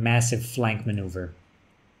do a massive flank maneuver.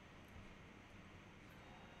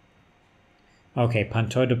 Okay,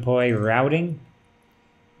 Pantodopoi routing.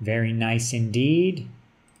 Very nice indeed.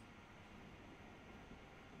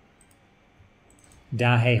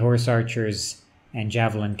 Dahe horse archers and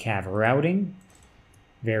javelin cav routing.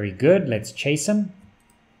 Very good. Let's chase them.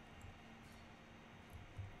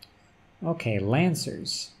 Okay,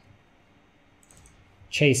 lancers.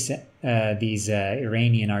 Chase these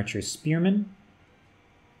Iranian archer spearmen.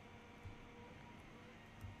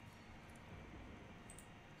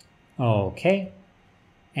 Okay.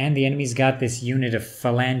 And the enemy's got this unit of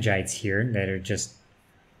phalangites here that are just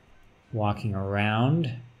walking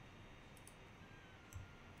around.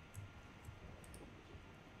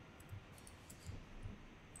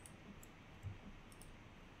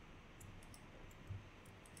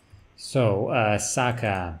 So,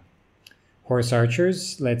 Saka horse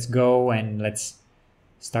archers, let's go and let's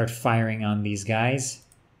start firing on these guys.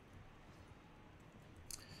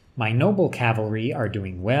 My noble cavalry are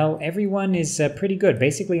doing well. Everyone is pretty good.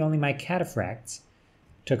 Basically, only my cataphracts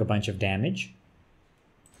took a bunch of damage.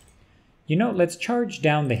 You know, let's charge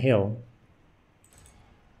down the hill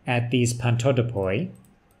at these pantodopoi.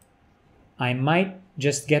 I might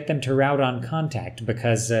just get them to rout on contact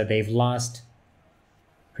because they've lost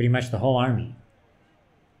pretty much the whole army.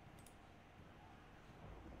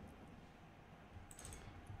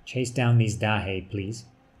 Chase down these dahe, please.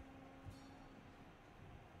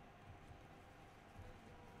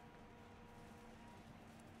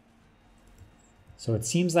 So it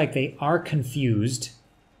seems like they are confused.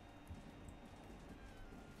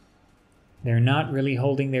 They're not really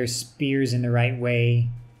holding their spears in the right way.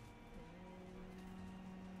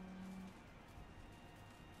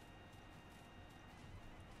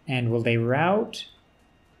 And will they rout?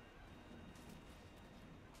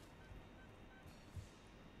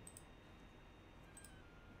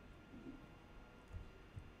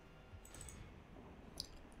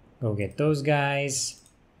 Go get those guys.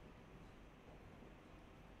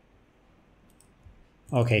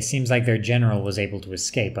 Okay, seems like their general was able to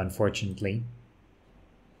escape, unfortunately.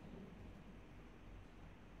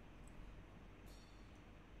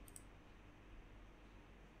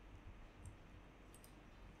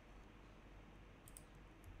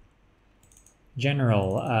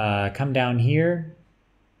 General, come down here.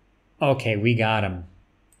 Okay, we got him.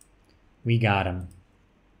 We got him.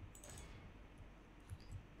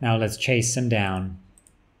 Now let's chase him down.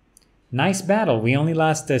 Nice battle. We only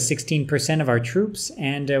lost 16% of our troops,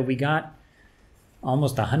 and we got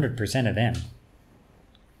almost 100% of them.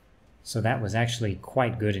 So that was actually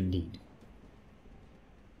quite good indeed.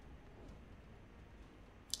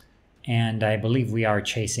 And I believe we are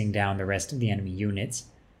chasing down the rest of the enemy units.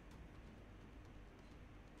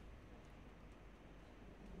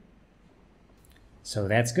 So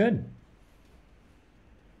that's good.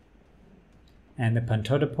 And the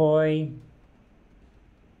Pantodopoi.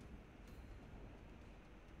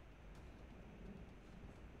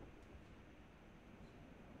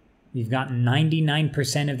 We've gotten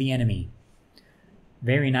 99% of the enemy.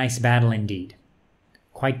 Very nice battle indeed.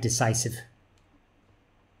 Quite decisive.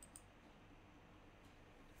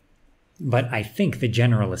 But I think the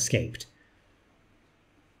general escaped.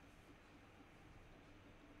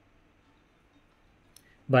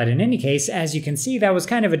 But in any case, as you can see, that was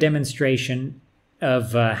kind of a demonstration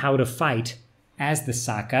of how to fight as the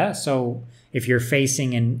Saka. So if you're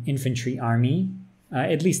facing an infantry army,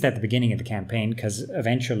 at least at the beginning of the campaign, because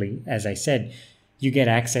eventually, as I said, you get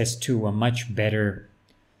access to a much better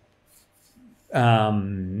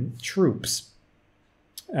troops.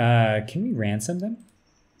 Can we ransom them?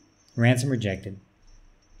 Ransom rejected.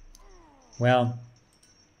 Well,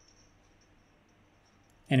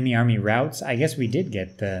 enemy army routes. I guess we did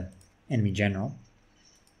get the enemy general.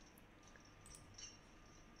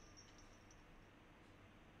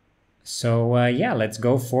 So yeah, let's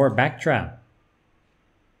go for Bactria.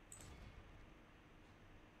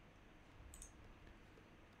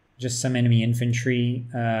 Just some enemy infantry.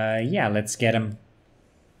 Yeah, let's get him.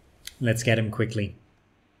 Let's get him quickly.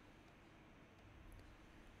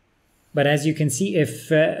 But as you can see,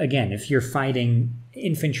 if again, if you're fighting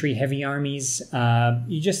infantry heavy armies,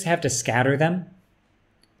 you just have to scatter them.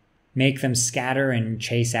 Make them scatter and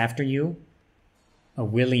chase after you,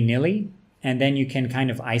 willy-nilly. And then you can kind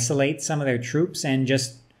of isolate some of their troops and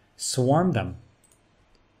just swarm them.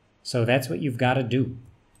 So that's what you've got to do.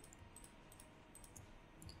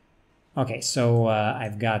 Okay, so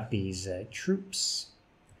I've got these troops.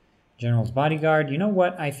 General's bodyguard. You know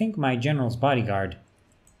what? I think my general's bodyguard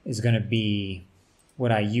is going to be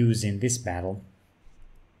what I use in this battle.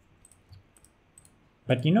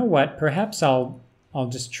 But you know what? Perhaps I'll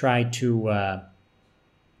just try to...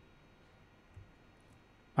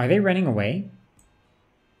 Are they running away?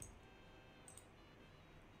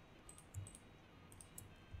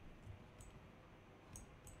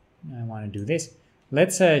 I want to do this.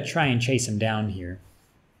 Let's try and chase them down here.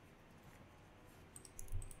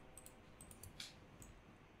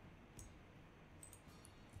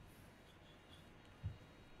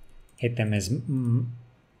 Hit them as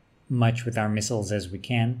much with our missiles as we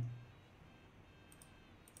can.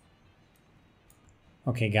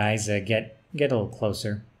 Okay, guys, get a little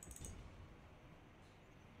closer.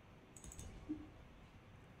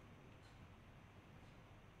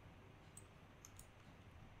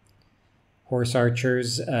 Horse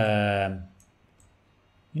archers, you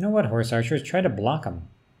know what, horse archers, try to block them.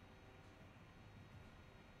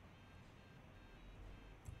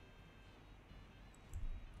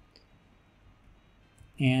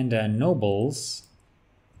 And nobles,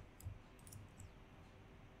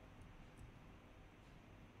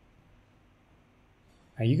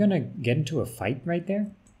 Are you gonna get into a fight right there?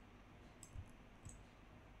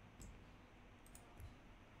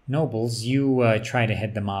 Nobles, you try to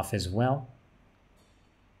head them off as well.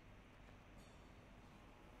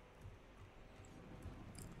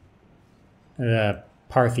 The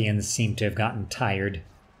Parthians seem to have gotten tired.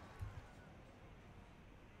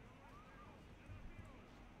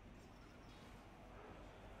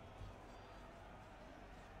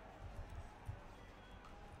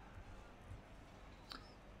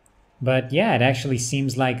 But yeah, it actually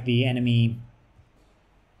seems like the enemy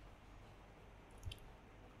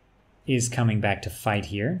is coming back to fight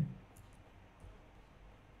here.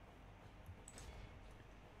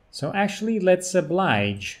 So actually, let's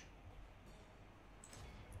oblige.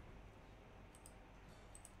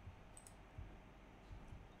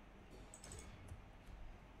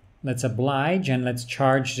 Let's oblige and let's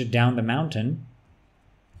charge down the mountain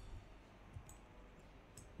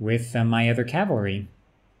with my other cavalry.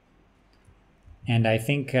 And I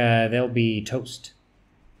think they'll be toast.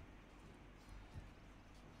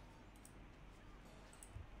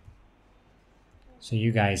 So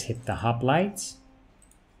you guys hit the hoplites.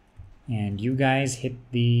 And you guys hit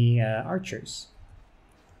the archers.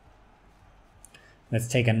 Let's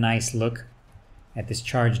take a nice look at this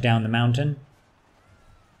charge down the mountain.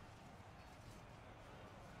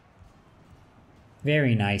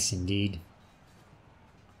 Very nice indeed.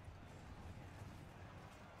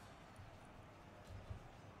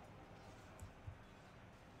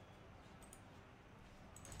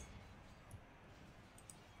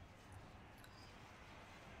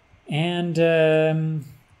 And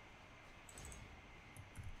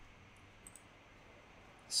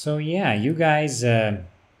so yeah, you guys you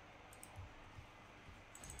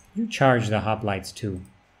charge the hoplites too.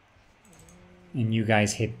 And you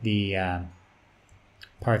guys hit the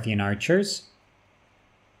Parthian archers.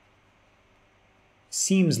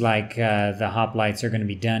 Seems like the hoplites are going to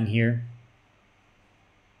be done here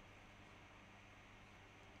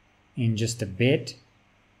in just a bit.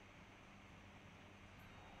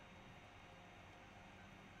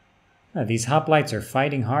 Oh, these hoplites are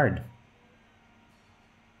fighting hard.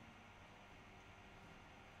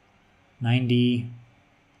 90,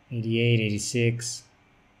 88, 86.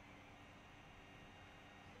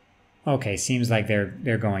 Okay, seems like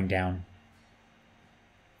they're going down.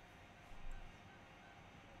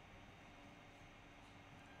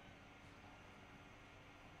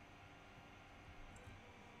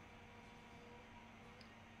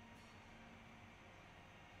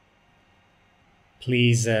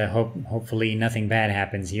 Please, hopefully nothing bad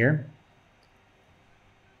happens here.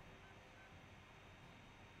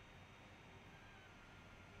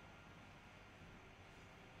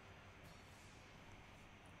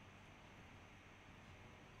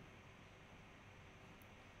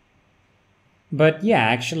 But yeah,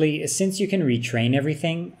 actually, since you can retrain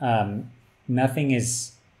everything, nothing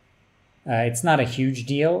is... it's not a huge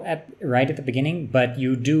deal right at the beginning, but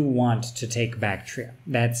you do want to take Bactria.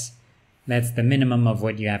 That's the minimum of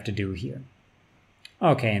what you have to do here.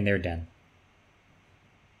 Okay, and they're done.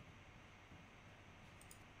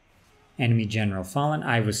 Enemy general fallen.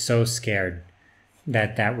 I was so scared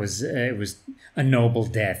that was it was a noble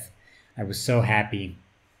death. I was so happy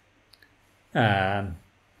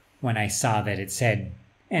when I saw that it said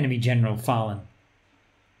enemy general fallen.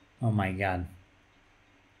 Oh my god.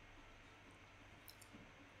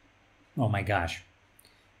 Oh my gosh.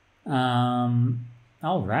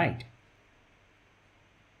 All right.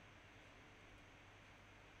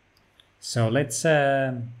 So let's,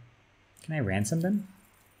 can I ransom them?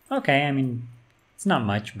 Okay, I mean, it's not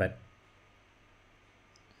much, but...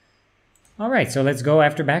 Alright, so let's go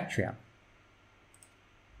after Bactria.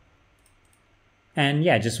 And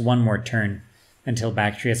yeah, just one more turn until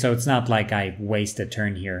Bactria, so it's not like I waste a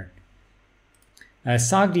turn here.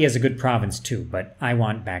 Sogdi is a good province too, but I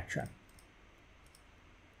want Bactria.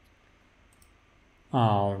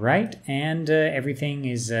 Alright, and everything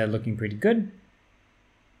is looking pretty good.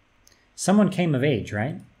 Someone came of age,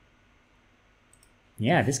 right?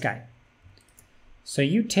 Yeah, this guy. So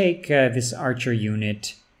you take this archer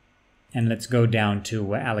unit and let's go down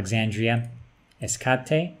to Alexandria,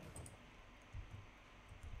 Escate.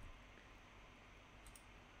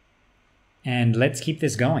 And let's keep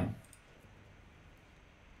this going.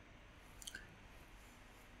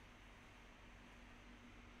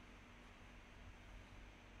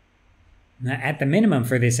 Now, at the minimum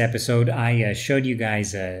for this episode, I showed you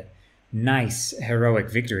guys a nice heroic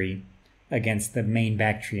victory against the main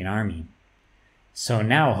Bactrian army. So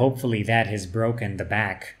now hopefully that has broken the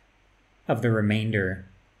back of the remainder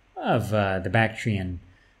of the Bactrian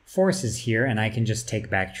forces here, and I can just take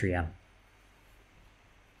Bactria.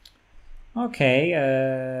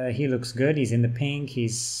 Okay, he looks good. He's in the pink.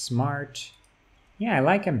 He's smart. Yeah, I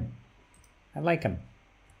like him. I like him.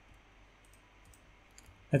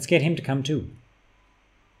 Let's get him to come too.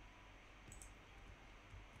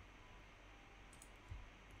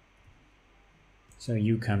 So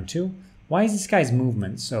you come too. Why is this guy's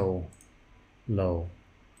movement so low?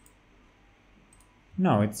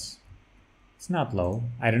 No, it's not low.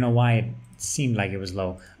 I don't know why it seemed like it was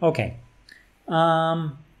low. Okay.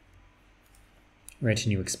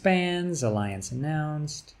 Retinue expands. Alliance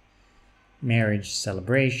announced. Marriage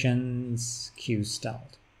celebrations. Queue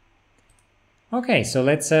stalled. Okay, so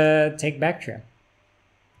let's take Bactria.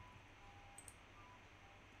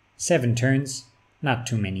 7 turns. Not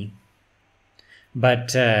too many.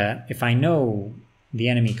 But if I know the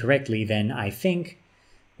enemy correctly, then I think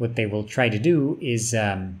what they will try to do is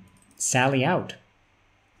sally out.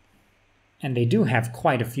 And they do have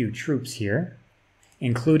quite a few troops here,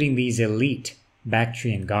 including these elite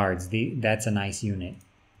Bactrian guards. That's a nice unit.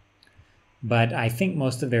 But I think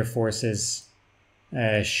most of their forces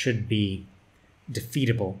should be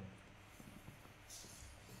defeatable.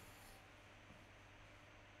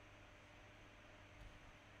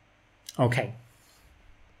 Okay.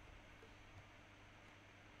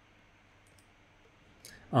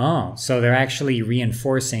 Oh, so they're actually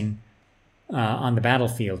reinforcing on the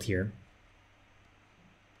battlefield here.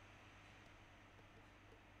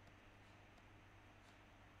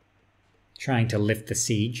 Trying to lift the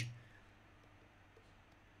siege.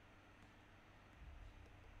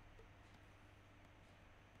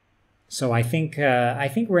 So I think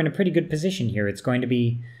we're in a pretty good position here. It's going to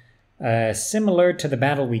be similar to the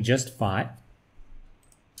battle we just fought.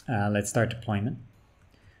 Let's start deployment.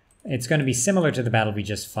 It's going to be similar to the battle we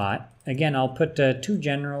just fought. Again, I'll put 2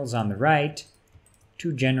 generals on the right,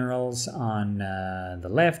 2 generals on the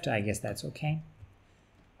left. I guess that's okay.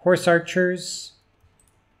 Horse archers,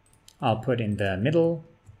 I'll put in the middle.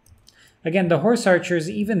 Again, the horse archers,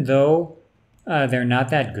 even though they're not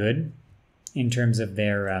that good in terms of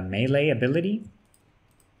their melee ability,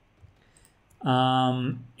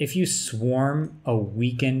 if you swarm a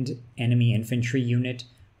weakened enemy infantry unit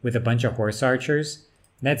with a bunch of horse archers,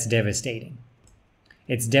 that's devastating.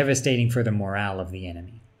 It's devastating for the morale of the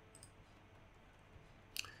enemy.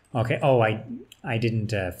 Okay, oh, I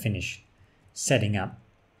didn't finish setting up.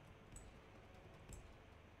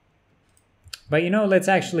 But you know, let's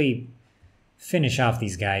actually finish off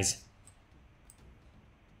these guys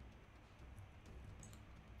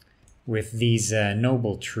with these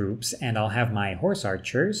noble troops, and I'll have my horse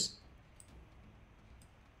archers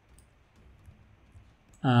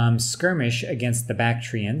skirmish against the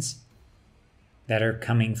Bactrians that are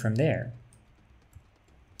coming from there.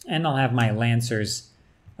 And I'll have my lancers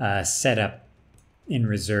set up in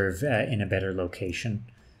reserve in a better location,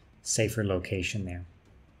 safer location there.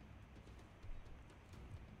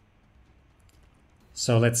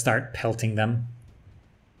 So let's start pelting them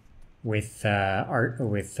with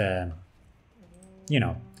you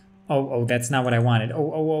know, oh, that's not what I wanted.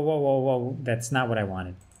 Oh, that's not what I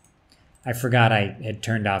wanted. I forgot I had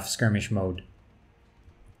turned off skirmish mode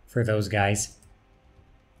for those guys.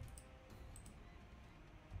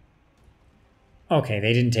 Okay,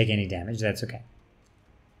 they didn't take any damage. That's okay.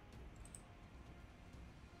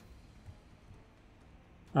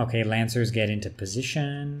 Okay, lancers get into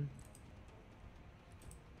position.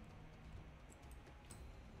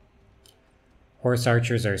 Horse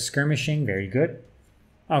archers are skirmishing. Very good.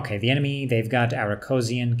 Okay, the enemy, they've got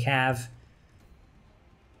Aracosian Cav.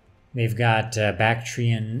 They've got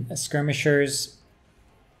Bactrian skirmishers.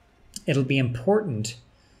 It'll be important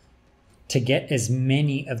to get as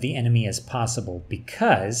many of the enemy as possible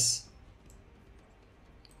because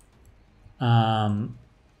and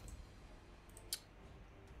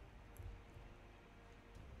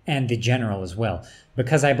the general as well,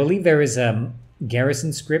 because I believe there is a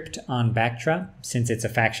garrison script on Bactria since it's a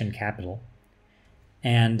faction capital,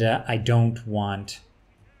 and I don't want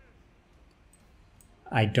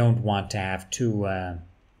to have to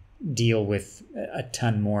deal with a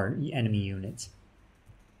ton more enemy units.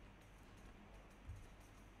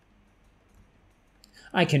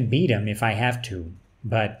 I can beat them if I have to,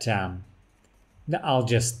 but I'll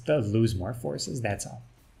just lose more forces, that's all.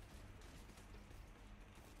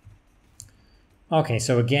 Okay,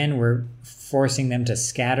 so again, we're forcing them to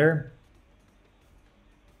scatter.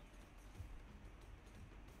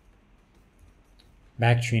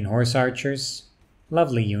 Bactrian horse archers.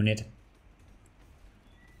 Lovely unit.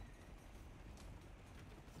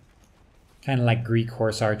 Kind of like Greek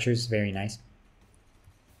horse archers. Very nice.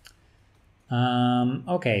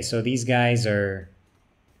 Okay, so these guys are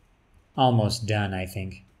almost done, I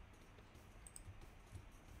think.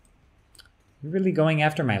 You really going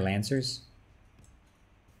after my lancers?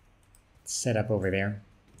 Let's set up over there.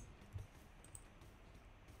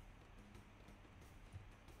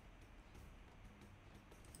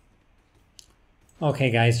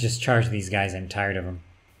 Okay, guys, just charge these guys. I'm tired of them.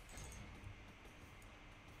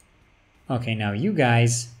 Okay, now you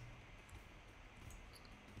guys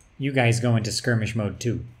go into skirmish mode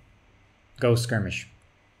too. Go skirmish.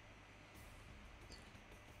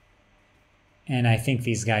 And I think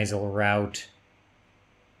these guys will rout.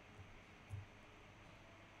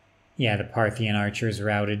 Yeah, the Parthian archers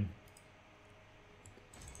routed.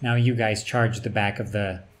 Now you guys charge the back of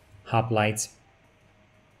the hoplites.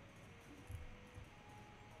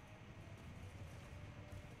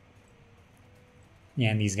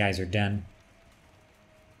 Yeah, and these guys are done.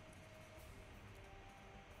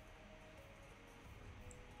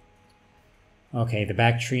 Okay, the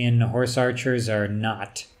Bactrian horse archers are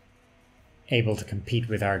not able to compete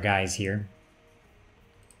with our guys here.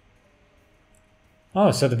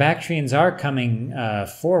 Oh, so the Bactrians are coming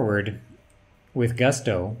forward with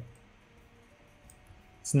gusto.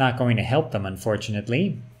 It's not going to help them,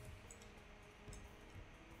 unfortunately.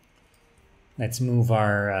 Let's move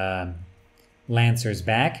our lancers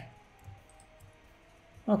back.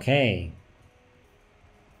 Okay.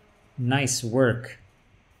 Nice work.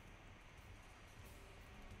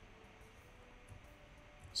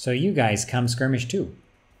 So you guys come skirmish too.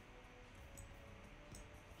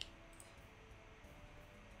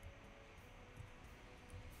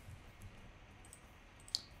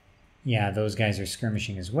 Yeah, those guys are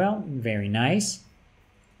skirmishing as well. Very nice.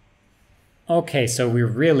 Okay, so we're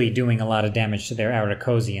really doing a lot of damage to their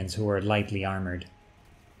Aracosians, who are lightly armored.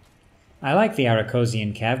 I like the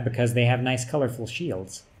Aracosian cav because they have nice colorful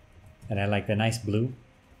shields. And I like the nice blue.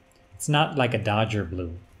 It's not like a Dodger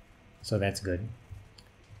blue, so that's good.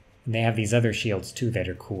 And they have these other shields too that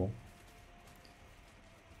are cool.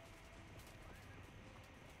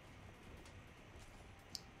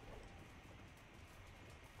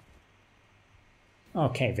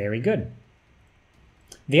 Okay, very good.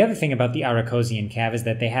 The other thing about the Aracosian cav is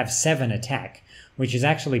that they have 7 attack, which is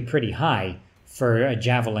actually pretty high for a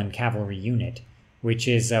javelin cavalry unit, which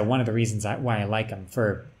is one of the reasons why I like them,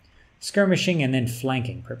 for skirmishing and then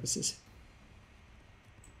flanking purposes.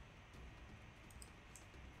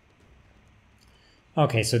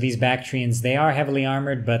 Okay, so these Bactrians, they are heavily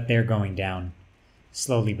armored, but they're going down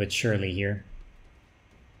slowly but surely here.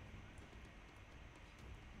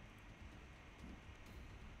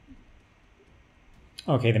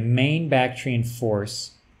 Okay, the main Bactrian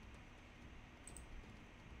force.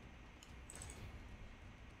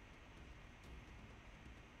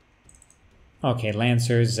 Okay,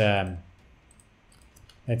 Lancers,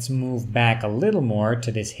 let's move back a little more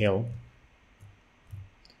to this hill.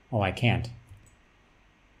 Oh, I can't.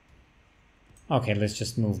 Okay, let's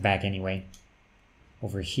just move back anyway.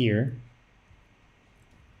 Over here.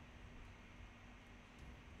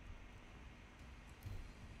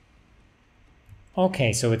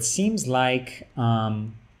 Okay, so it seems like,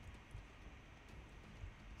 what's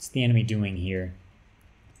the enemy doing here?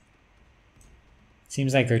 It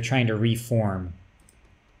seems like they're trying to reform.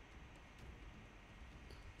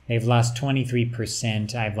 They've lost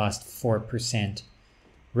 23%, I've lost 4%.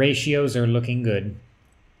 Ratios are looking good.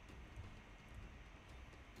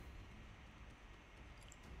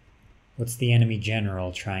 What's the enemy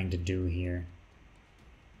general trying to do here?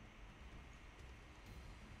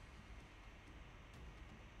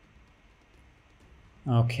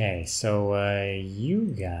 Okay, so you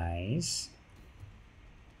guys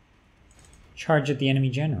charge at the enemy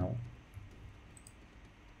general.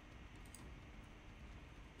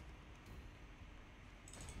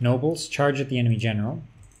 Nobles, charge at the enemy general.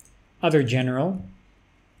 Other general,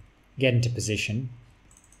 get into position.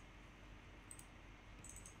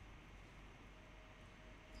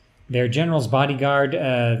 Their general's bodyguard,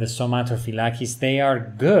 the Somatophilakis, they are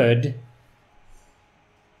good.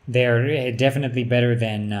 They're definitely better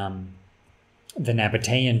than the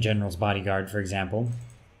Nabatean general's bodyguard, for example,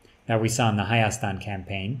 that we saw in the Hayastan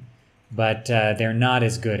campaign. But they're not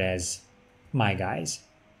as good as my guys,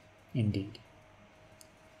 indeed.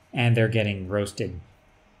 And they're getting roasted.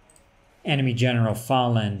 Enemy general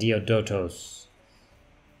fallen, Diodotos.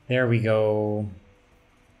 There we go.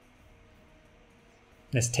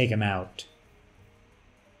 Let's take him out.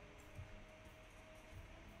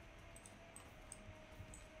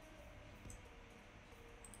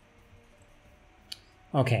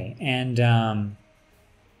 Okay, and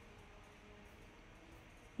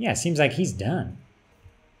yeah, seems like he's done.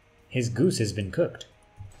 His goose has been cooked.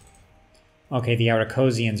 Okay, the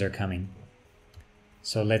Aracosians are coming.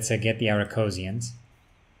 So let's get the Aracosians.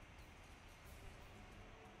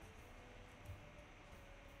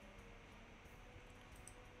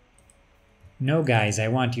 No, guys, I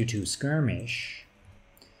want you to skirmish.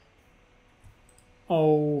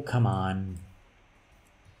 Oh, come on.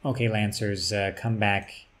 Okay, Lancers, come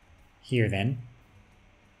back here then.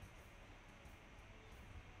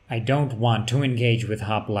 I don't want to engage with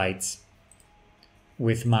hoplites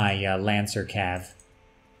with my Lancer Cav.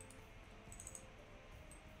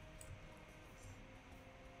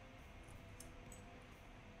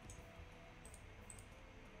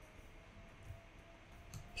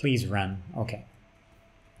 Please run. Okay.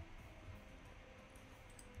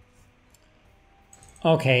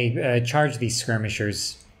 Okay, charge these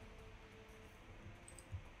skirmishers.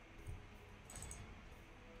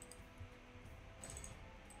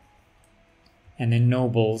 And then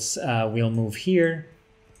nobles will move here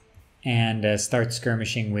and start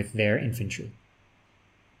skirmishing with their infantry.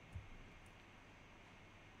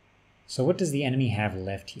 So what does the enemy have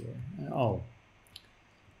left here? Oh,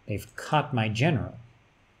 they've caught my general.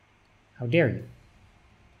 How dare you?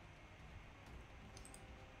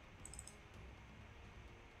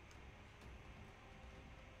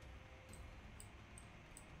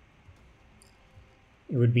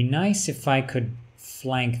 It would be nice if I could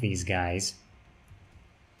flank these guys.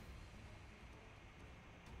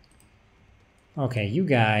 Okay, you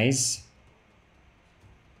guys.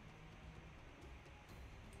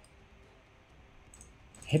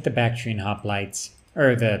 Hit the Bactrian hoplites,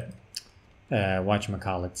 or the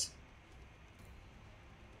whatchamacallits.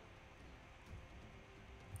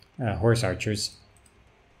 Horse archers.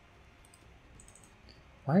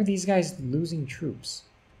 Why are these guys losing troops?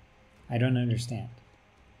 I don't understand.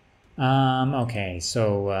 Okay,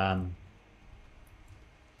 so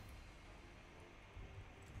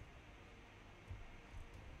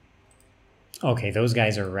okay, those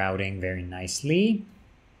guys are routing very nicely.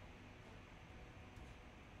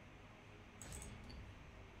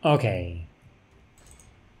 Okay.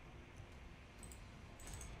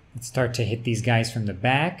 Let's start to hit these guys from the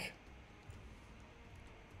back.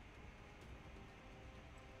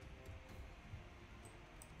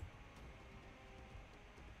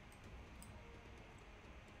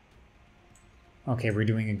 Okay, we're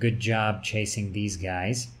doing a good job chasing these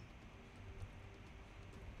guys.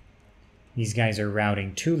 These guys are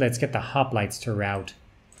routing too. Let's get the hoplites to route.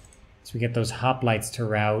 So we get those hoplites to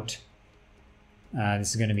route. This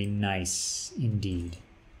is going to be nice indeed.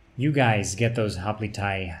 You guys get those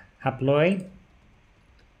hoplitai haploi.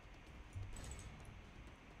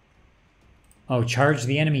 Oh, charge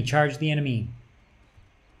the enemy, charge the enemy.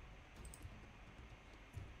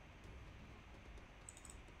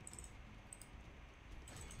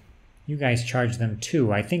 You guys charge them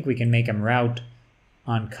too. I think we can make them rout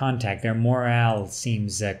on contact. Their morale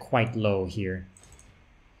seems quite low here.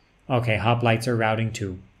 Okay, hoplites are routing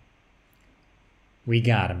too. We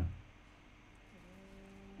got him.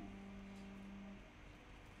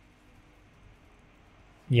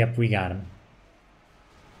 Yep, we got him.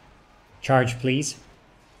 Charge, please.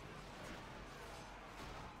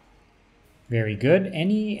 Very good.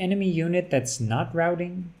 Any enemy unit that's not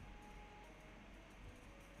routing?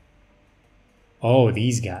 Oh,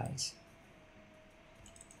 these guys.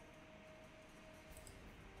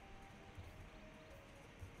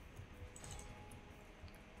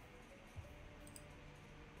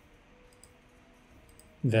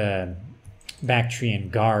 The Bactrian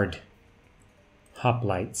guard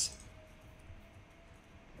hoplites.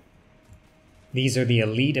 These are the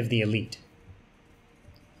elite of the elite.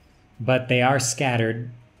 But they are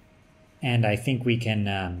scattered, and I think we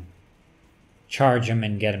can charge them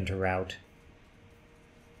and get them to rout.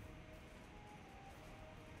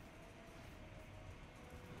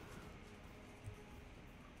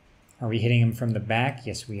 Are we hitting them from the back?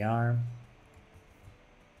 Yes, we are.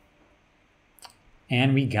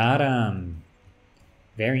 And we got him.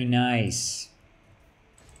 Very nice.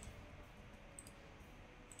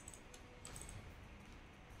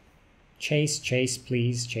 Chase, chase,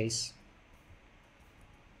 please, chase.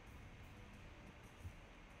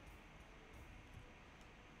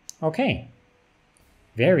 Okay.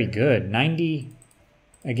 Very good. 90.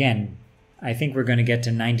 Again, I think we're going to get to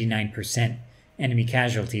 99% enemy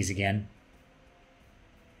casualties again.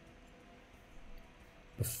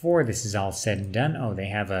 Before this is all said and done. Oh, they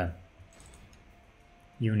have a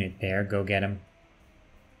unit there. Go get them.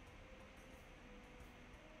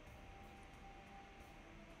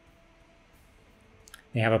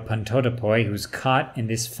 They have a Pontotopoi who's caught in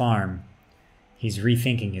this farm. He's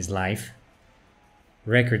rethinking his life.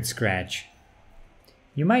 Record scratch.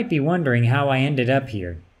 You might be wondering how I ended up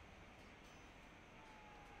here.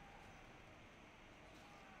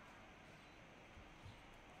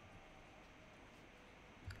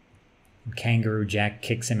 Kangaroo Jack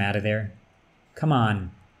kicks him out of there. Come on.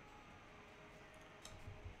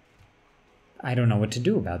 I don't know what to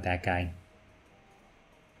do about that guy.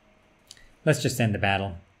 Let's just end the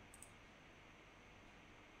battle.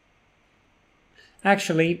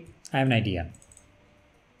 Actually, I have an idea.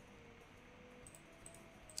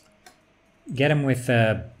 Get him with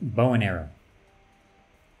a bow and arrow.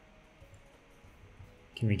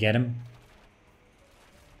 Can we get him?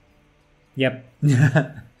 Yep.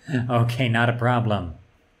 Okay, not a problem.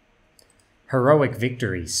 Heroic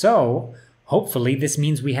victory. So, hopefully this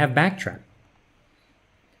means we have Bactria.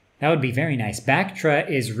 That would be very nice. Bactria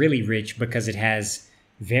is really rich because it has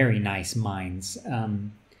very nice mines.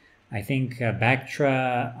 I think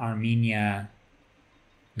Bactria, Armenia,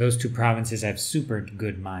 those two provinces have super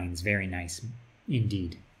good mines. Very nice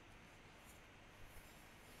indeed.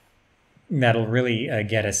 That'll really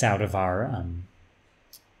get us out of our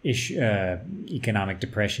economic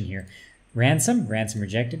depression here. Ransom? Ransom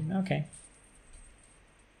rejected? Okay.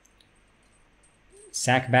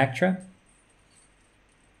 Sack Bactria?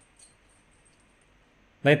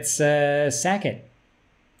 Let's sack it.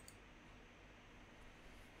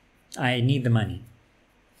 I need the money.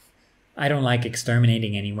 I don't like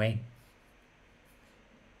exterminating anyway.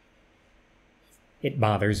 It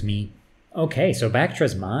bothers me. Okay, so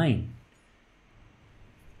Bactria's mine.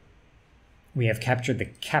 We have captured the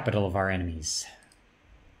capital of our enemies.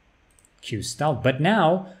 Q stalled. But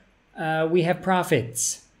now we have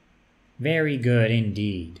profits. Very good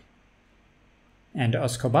indeed. And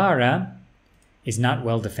Oscobara is not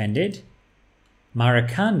well defended.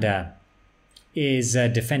 Maracanda is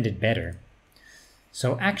defended better.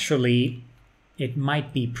 So actually, it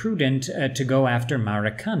might be prudent to go after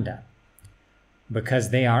Maracanda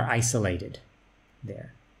because they are isolated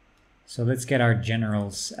there. So let's get our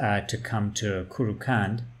generals to come to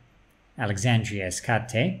Kurukand, Alexandria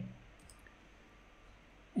Escate.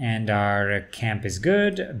 And our camp is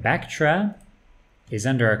good. Bactria is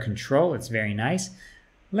under our control. It's very nice.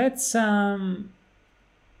 Let's, at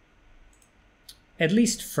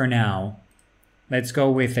least for now, let's go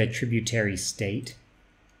with a tributary state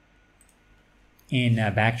in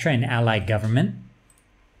Bactria, an allied government.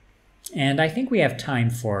 And I think we have time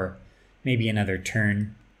for maybe another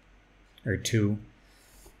turn or two.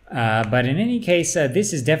 But in any case,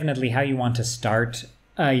 this is definitely how you want to start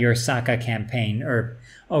your Saka campaign. Or,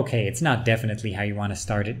 okay, it's not definitely how you want to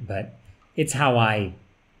start it, but it's how I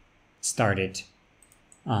start it.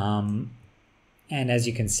 And as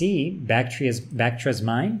you can see, Bactria's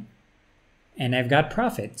mine, and I've got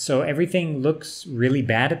profit. So everything looks really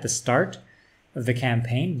bad at the start of the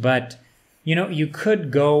campaign, but you know, you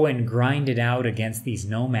could go and grind it out against these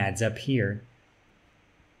nomads up here.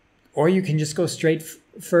 Or you can just go straight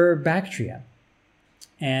for Bactria.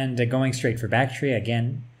 And going straight for Bactria,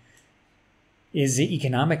 again, is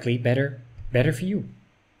economically better for you.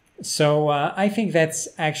 So I think that's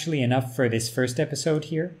actually enough for this first episode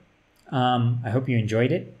here. I hope you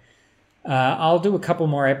enjoyed it. I'll do a couple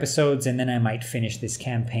more episodes and then I might finish this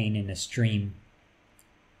campaign in a stream.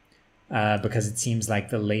 Because it seems like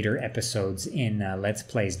the later episodes in Let's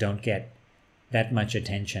Plays don't get that much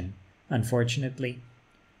attention, unfortunately.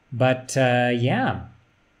 But yeah,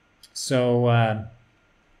 so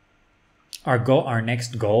our goal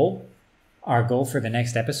for the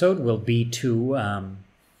next episode will be to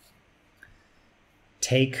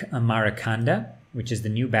take Maracanda, which is the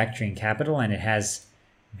new Bactrian capital, and it has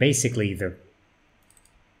basically the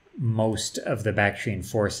most of the Bactrian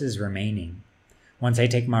forces remaining. Once I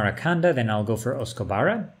take Maracanda, then I'll go for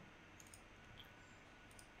Oscobara.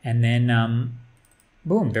 And then,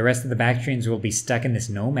 boom, the rest of the Bactrians will be stuck in this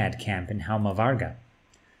nomad camp in Halmavarga.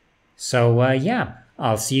 So, yeah,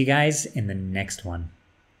 I'll see you guys in the next one.